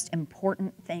and the most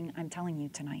important thing I'm telling you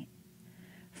tonight.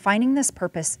 Finding this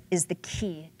purpose is the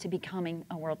key to becoming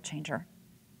a world changer.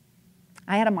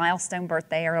 I had a milestone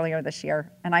birthday earlier this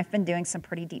year, and I've been doing some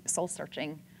pretty deep soul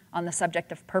searching on the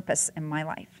subject of purpose in my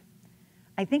life.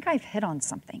 I think I've hit on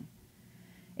something.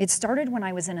 It started when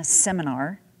I was in a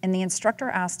seminar, and the instructor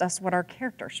asked us what our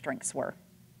character strengths were.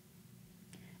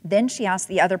 Then she asked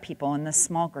the other people in this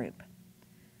small group.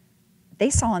 They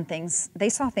saw things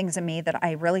in me that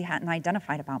I really hadn't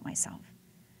identified about myself.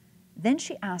 Then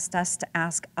she asked us to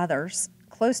ask others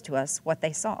close to us what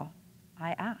they saw.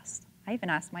 I even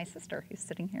asked my sister, who's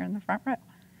sitting here in the front row.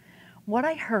 What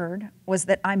I heard was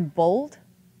that I'm bold,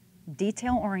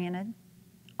 detail-oriented,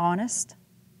 honest,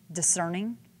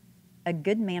 discerning, a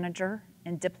good manager,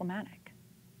 and diplomatic.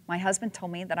 My husband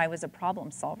told me that I was a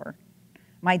problem solver.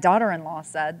 My daughter-in-law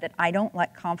said that I don't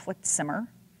let conflict simmer.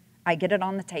 I get it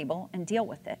on the table and deal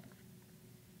with it.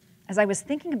 As I was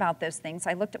thinking about those things,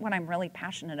 I looked at what I'm really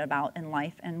passionate about in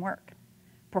life and work.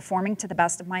 Performing to the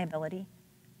best of my ability,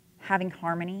 having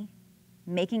harmony,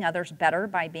 making others better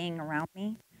by being around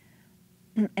me,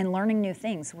 and learning new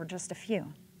things were just a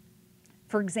few.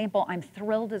 For example, I'm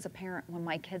thrilled as a parent when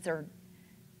my kids are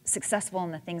successful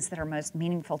in the things that are most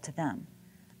meaningful to them.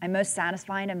 I'm most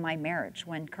satisfied in my marriage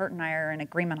when Kurt and I are in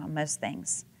agreement on most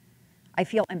things. I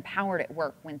feel empowered at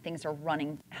work when things are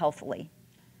running healthily.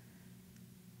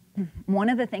 One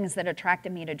of the things that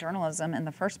attracted me to journalism in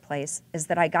the first place is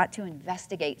that I got to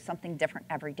investigate something different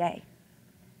every day.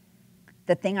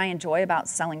 The thing I enjoy about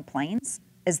selling planes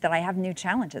is that I have new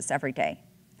challenges every day.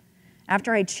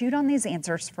 After I chewed on these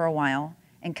answers for a while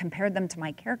and compared them to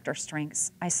my character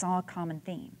strengths, I saw a common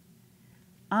theme.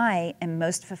 I am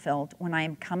most fulfilled when I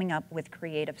am coming up with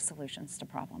creative solutions to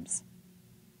problems.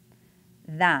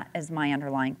 That is my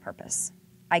underlying purpose.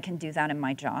 I can do that in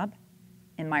my job,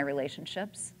 in my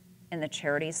relationships, in the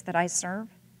charities that I serve,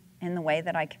 in the way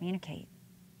that I communicate.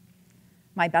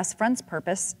 My best friend's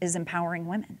purpose is empowering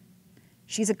women.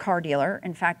 She's a car dealer.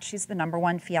 In fact, she's the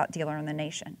 #1 Fiat dealer in the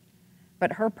nation.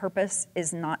 But her purpose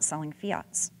is not selling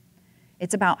Fiats.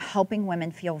 It's about helping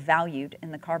women feel valued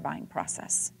in the car buying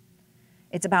process.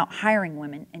 It's about hiring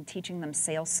women and teaching them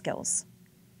sales skills.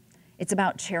 It's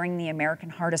about chairing the American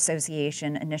Heart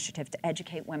Association initiative to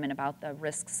educate women about the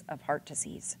risks of heart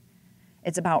disease.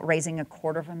 It's about raising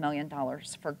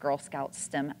 $250,000 for Girl Scout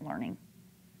STEM learning.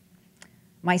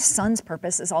 My son's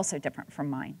purpose is also different from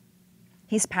mine.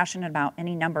 He's passionate about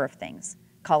any number of things: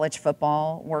 college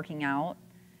football, working out,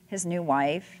 his new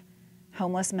wife,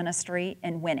 homeless ministry,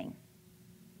 and winning.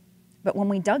 But when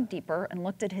we dug deeper and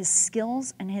looked at his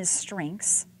skills and his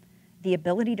strengths, the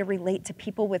ability to relate to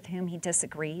people with whom he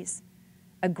disagrees,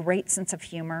 a great sense of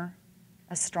humor,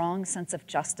 a strong sense of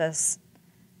justice,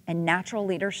 and natural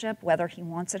leadership, whether he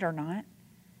wants it or not,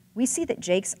 we see that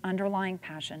Jake's underlying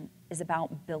passion is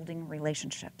about building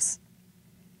relationships.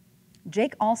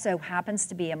 Jake also happens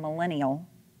to be a millennial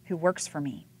who works for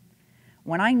me.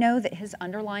 When I know that his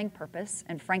underlying purpose,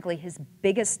 and frankly his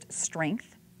biggest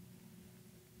strength,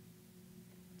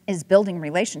 is building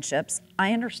relationships,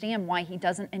 I understand why he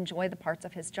doesn't enjoy the parts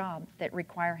of his job that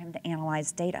require him to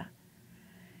analyze data.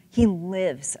 He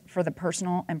lives for the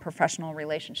personal and professional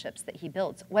relationships that he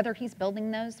builds, whether he's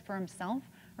building those for himself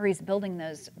or he's building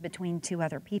those between two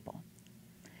other people.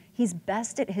 He's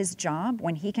best at his job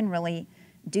when he can really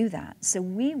do that. So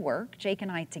we work, Jake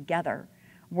and I together,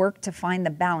 work to find the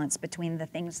balance between the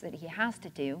things that he has to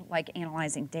do, like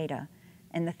analyzing data,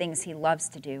 and the things he loves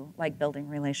to do, like building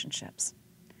relationships.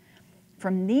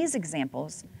 From these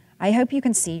examples, I hope you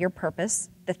can see your purpose,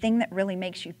 the thing that really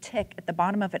makes you tick at the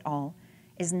bottom of it all,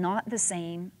 is not the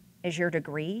same as your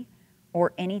degree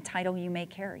or any title you may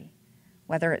carry,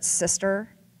 whether it's sister,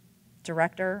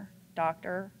 director,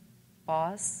 doctor,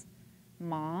 boss,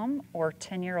 mom, or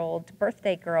 10-year-old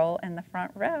birthday girl in the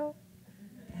front row.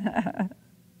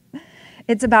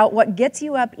 It's about what gets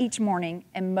you up each morning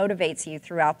and motivates you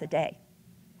throughout the day.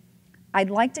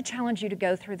 I'd like to challenge you to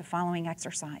go through the following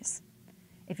exercise.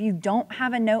 If you don't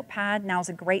have a notepad, now's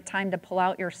a great time to pull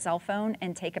out your cell phone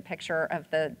and take a picture of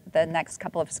the next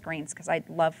couple of screens, because I'd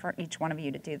love for each one of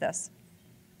you to do this.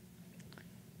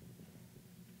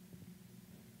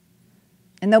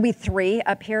 And there'll be 3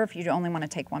 up here. If you only want to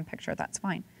take 1 picture, that's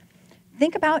fine.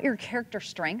 Think about your character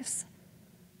strengths,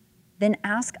 then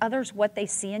ask others what they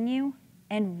see in you,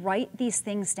 and write these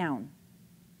things down.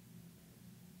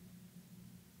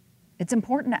 It's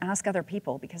important to ask other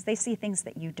people because they see things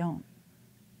that you don't.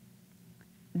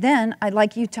 Then I'd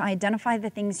like you to identify the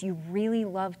things you really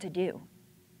love to do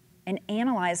and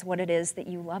analyze what it is that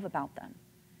you love about them.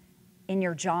 In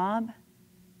your job,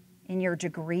 in your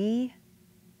degree,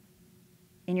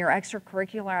 in your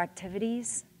extracurricular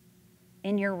activities,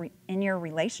 in your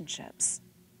relationships.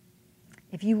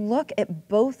 If you look at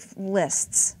both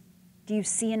lists, do you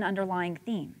see an underlying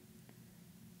theme?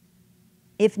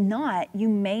 If not, you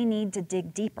may need to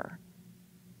dig deeper.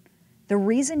 The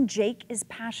reason Jake is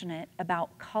passionate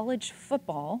about college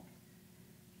football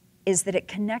is that it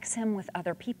connects him with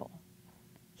other people.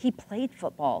 He played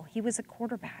football. He was a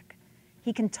quarterback.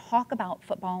 He can talk about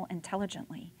football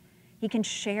intelligently. He can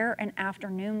share an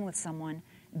afternoon with someone,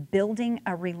 building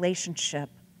a relationship,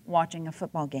 watching a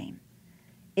football game.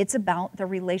 It's about the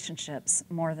relationships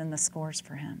more than the scores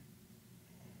for him.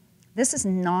 This is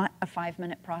not a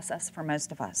 5-minute process for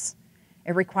most of us.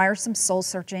 It requires some soul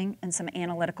searching and some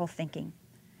analytical thinking.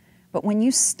 But when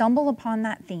you stumble upon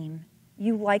that theme,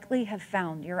 you likely have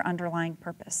found your underlying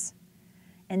purpose.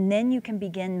 And then you can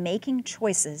begin making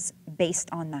choices based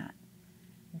on that.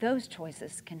 Those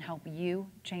choices can help you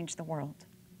change the world.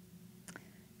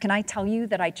 Can I tell you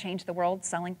that I changed the world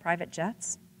selling private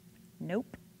jets?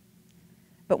 Nope.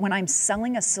 But when I'm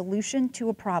selling a solution to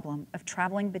a problem of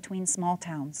traveling between small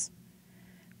towns,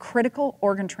 critical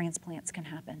organ transplants can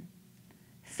happen.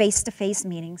 Face-to-face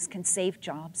meetings can save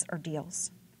jobs or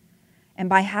deals. And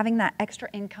by having that extra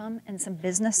income and some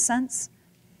business sense,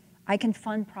 I can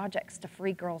fund projects to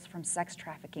free girls from sex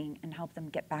trafficking and help them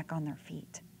get back on their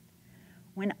feet.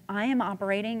 When I am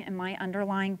operating in my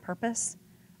underlying purpose,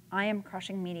 I am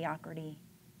crushing mediocrity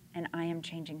and I am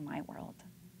changing my world.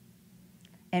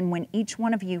 And when each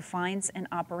one of you finds and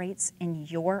operates in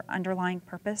your underlying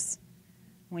purpose,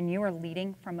 when you are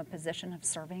leading from a position of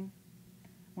serving,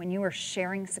 when you are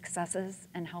sharing successes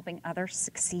and helping others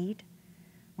succeed,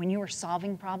 when you are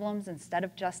solving problems instead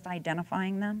of just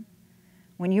identifying them,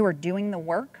 when you are doing the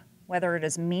work, whether it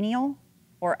is menial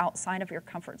or outside of your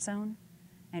comfort zone,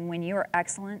 and when you are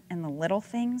excellent in the little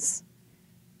things,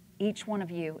 each one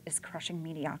of you is crushing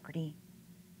mediocrity,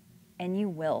 and you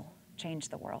will change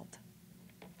the world.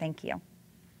 Thank you.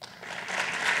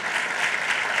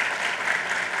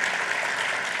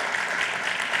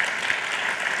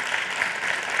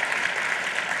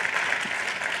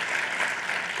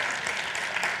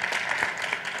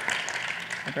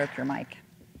 I broke your mic.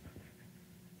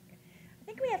 I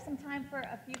think we have some time for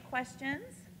a few questions.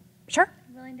 Sure.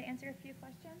 Willing to answer a few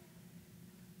questions?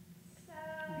 So,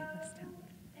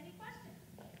 any questions?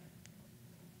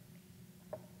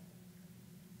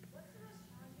 What's the most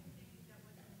challenging thing you've dealt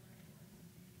with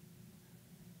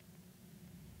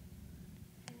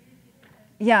in the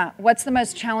workforce? Yeah, what's the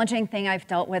most challenging thing I've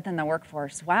dealt with in the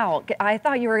workforce? Wow, I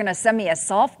thought you were going to send me a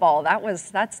softball.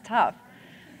 That's tough.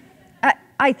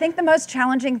 I think the most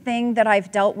challenging thing that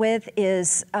I've dealt with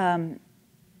is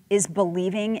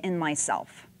believing in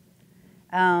myself.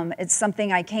 It's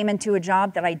something I came into a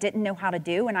job that I didn't know how to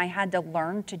do, and I had to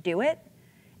learn to do it.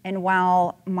 And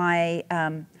while my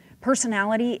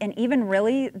personality and even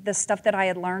really the stuff that I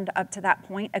had learned up to that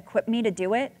point equipped me to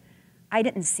do it, I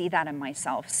didn't see that in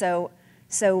myself. So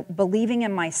believing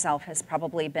in myself has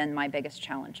probably been my biggest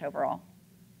challenge overall.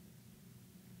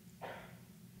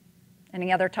 Any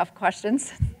other tough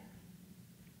questions?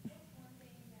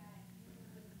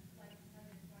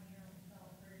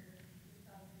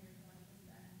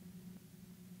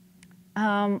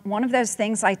 One of those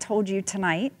things I told you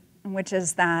tonight which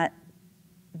is that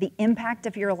the impact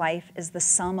of your life is the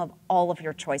sum of all of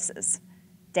your choices,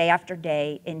 day after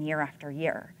day and year after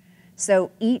year.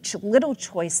 So each little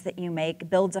choice that you make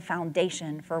builds a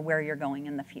foundation for where you're going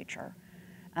in the future.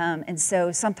 And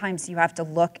so sometimes you have to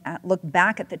look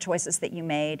back at the choices that you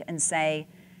made and say,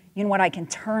 you know what, I can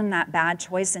turn that bad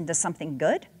choice into something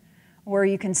good, or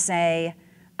you can say,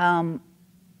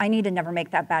 I need to never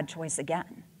make that bad choice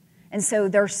again. And so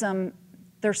there's some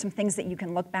things that you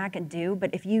can look back and do,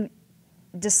 but if you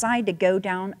decide to go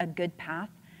down a good path,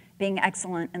 being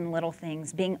excellent in little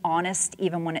things, being honest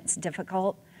even when it's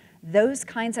difficult, those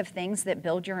kinds of things that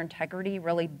build your integrity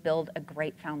really build a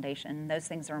great foundation. Those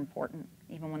things are important,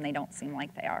 even when they don't seem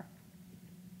like they are.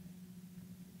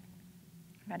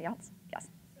 Anybody else? Yes.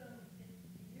 So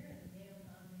if you're in the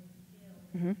male-dominated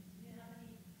field, Mm-hmm. do you have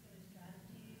any sort of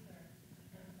strategies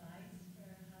or advice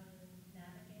for how to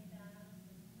navigate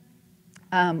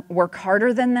that? Work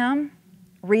harder than them,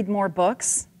 read more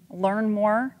books, learn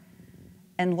more,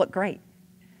 and look great.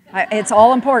 It's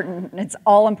all important. It's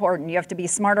all important. You have to be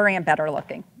smarter and better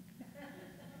looking.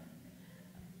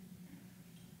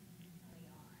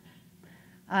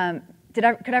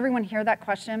 Could everyone hear that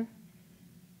question?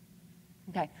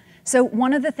 Okay. So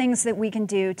one of the things that we can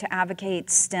do to advocate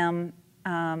STEM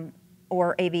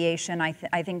or aviation, I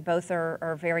think both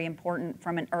are very important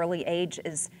from an early age,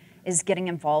 is getting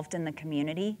involved in the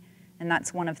community, and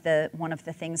that's one of the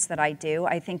things that I do.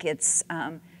 I think it's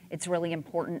really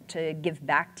important to give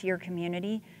back to your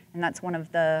community, and that's one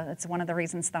of the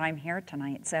reasons that I'm here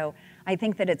tonight. So I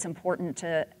think that it's important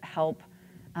to help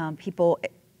people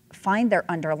find their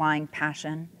underlying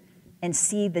passion and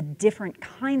see the different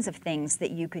kinds of things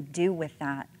that you could do with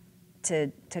that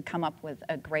to come up with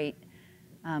a great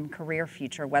career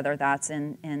future, whether that's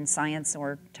in science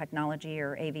or technology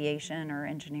or aviation or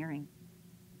engineering.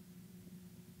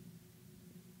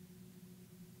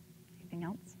 Anything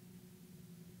else?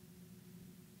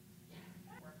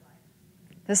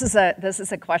 This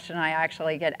is a question I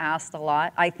actually get asked a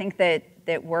lot. I think that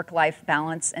work-life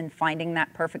balance and finding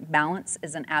that perfect balance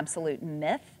is an absolute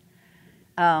myth.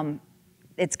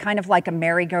 It's kind of like a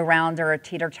merry-go-round or a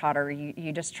teeter-totter.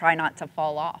 You just try not to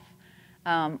fall off.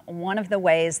 One of the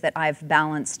ways that I've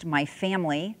balanced my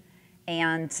family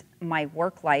and my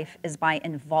work life is by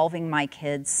involving my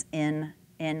kids in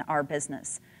our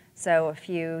business. So a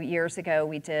few years ago,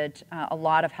 we did a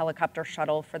lot of helicopter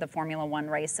shuttle for the Formula One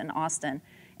race in Austin.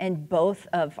 And both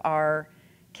of our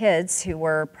kids, who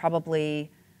were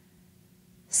probably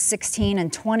 16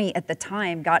 and 20 at the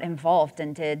time, got involved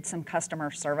and did some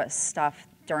customer service stuff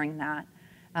during that.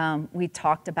 We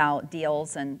talked about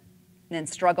deals and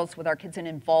struggles with our kids and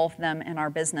involved them in our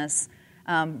business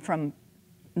from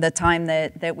the time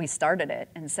that we started it.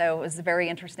 And so it was very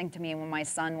interesting to me when my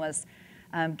son was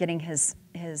getting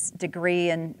his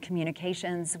degree in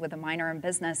communications with a minor in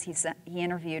business. He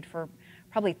interviewed for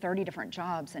probably 30 different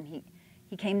jobs, and he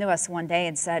came to us one day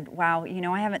and said, wow,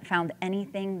 I haven't found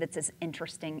anything that's as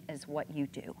interesting as what you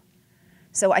do.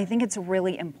 So I think it's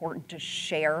really important to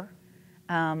share,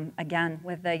 again,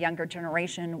 with the younger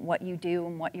generation, what you do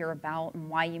and what you're about and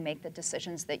why you make the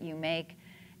decisions that you make,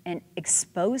 and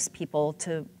expose people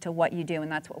to what you do,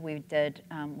 and that's what we did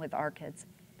with our kids.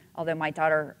 Although my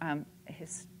daughter,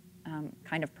 who's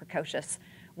kind of precocious,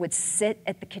 would sit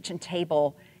at the kitchen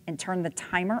table and turn the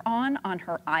timer on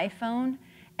her iPhone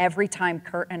every time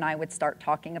Kurt and I would start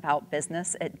talking about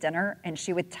business at dinner, and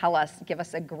she would give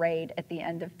us a grade at the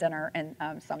end of dinner, and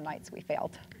some nights we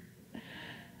failed.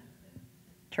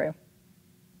 True.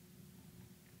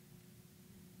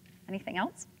 Anything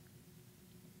else?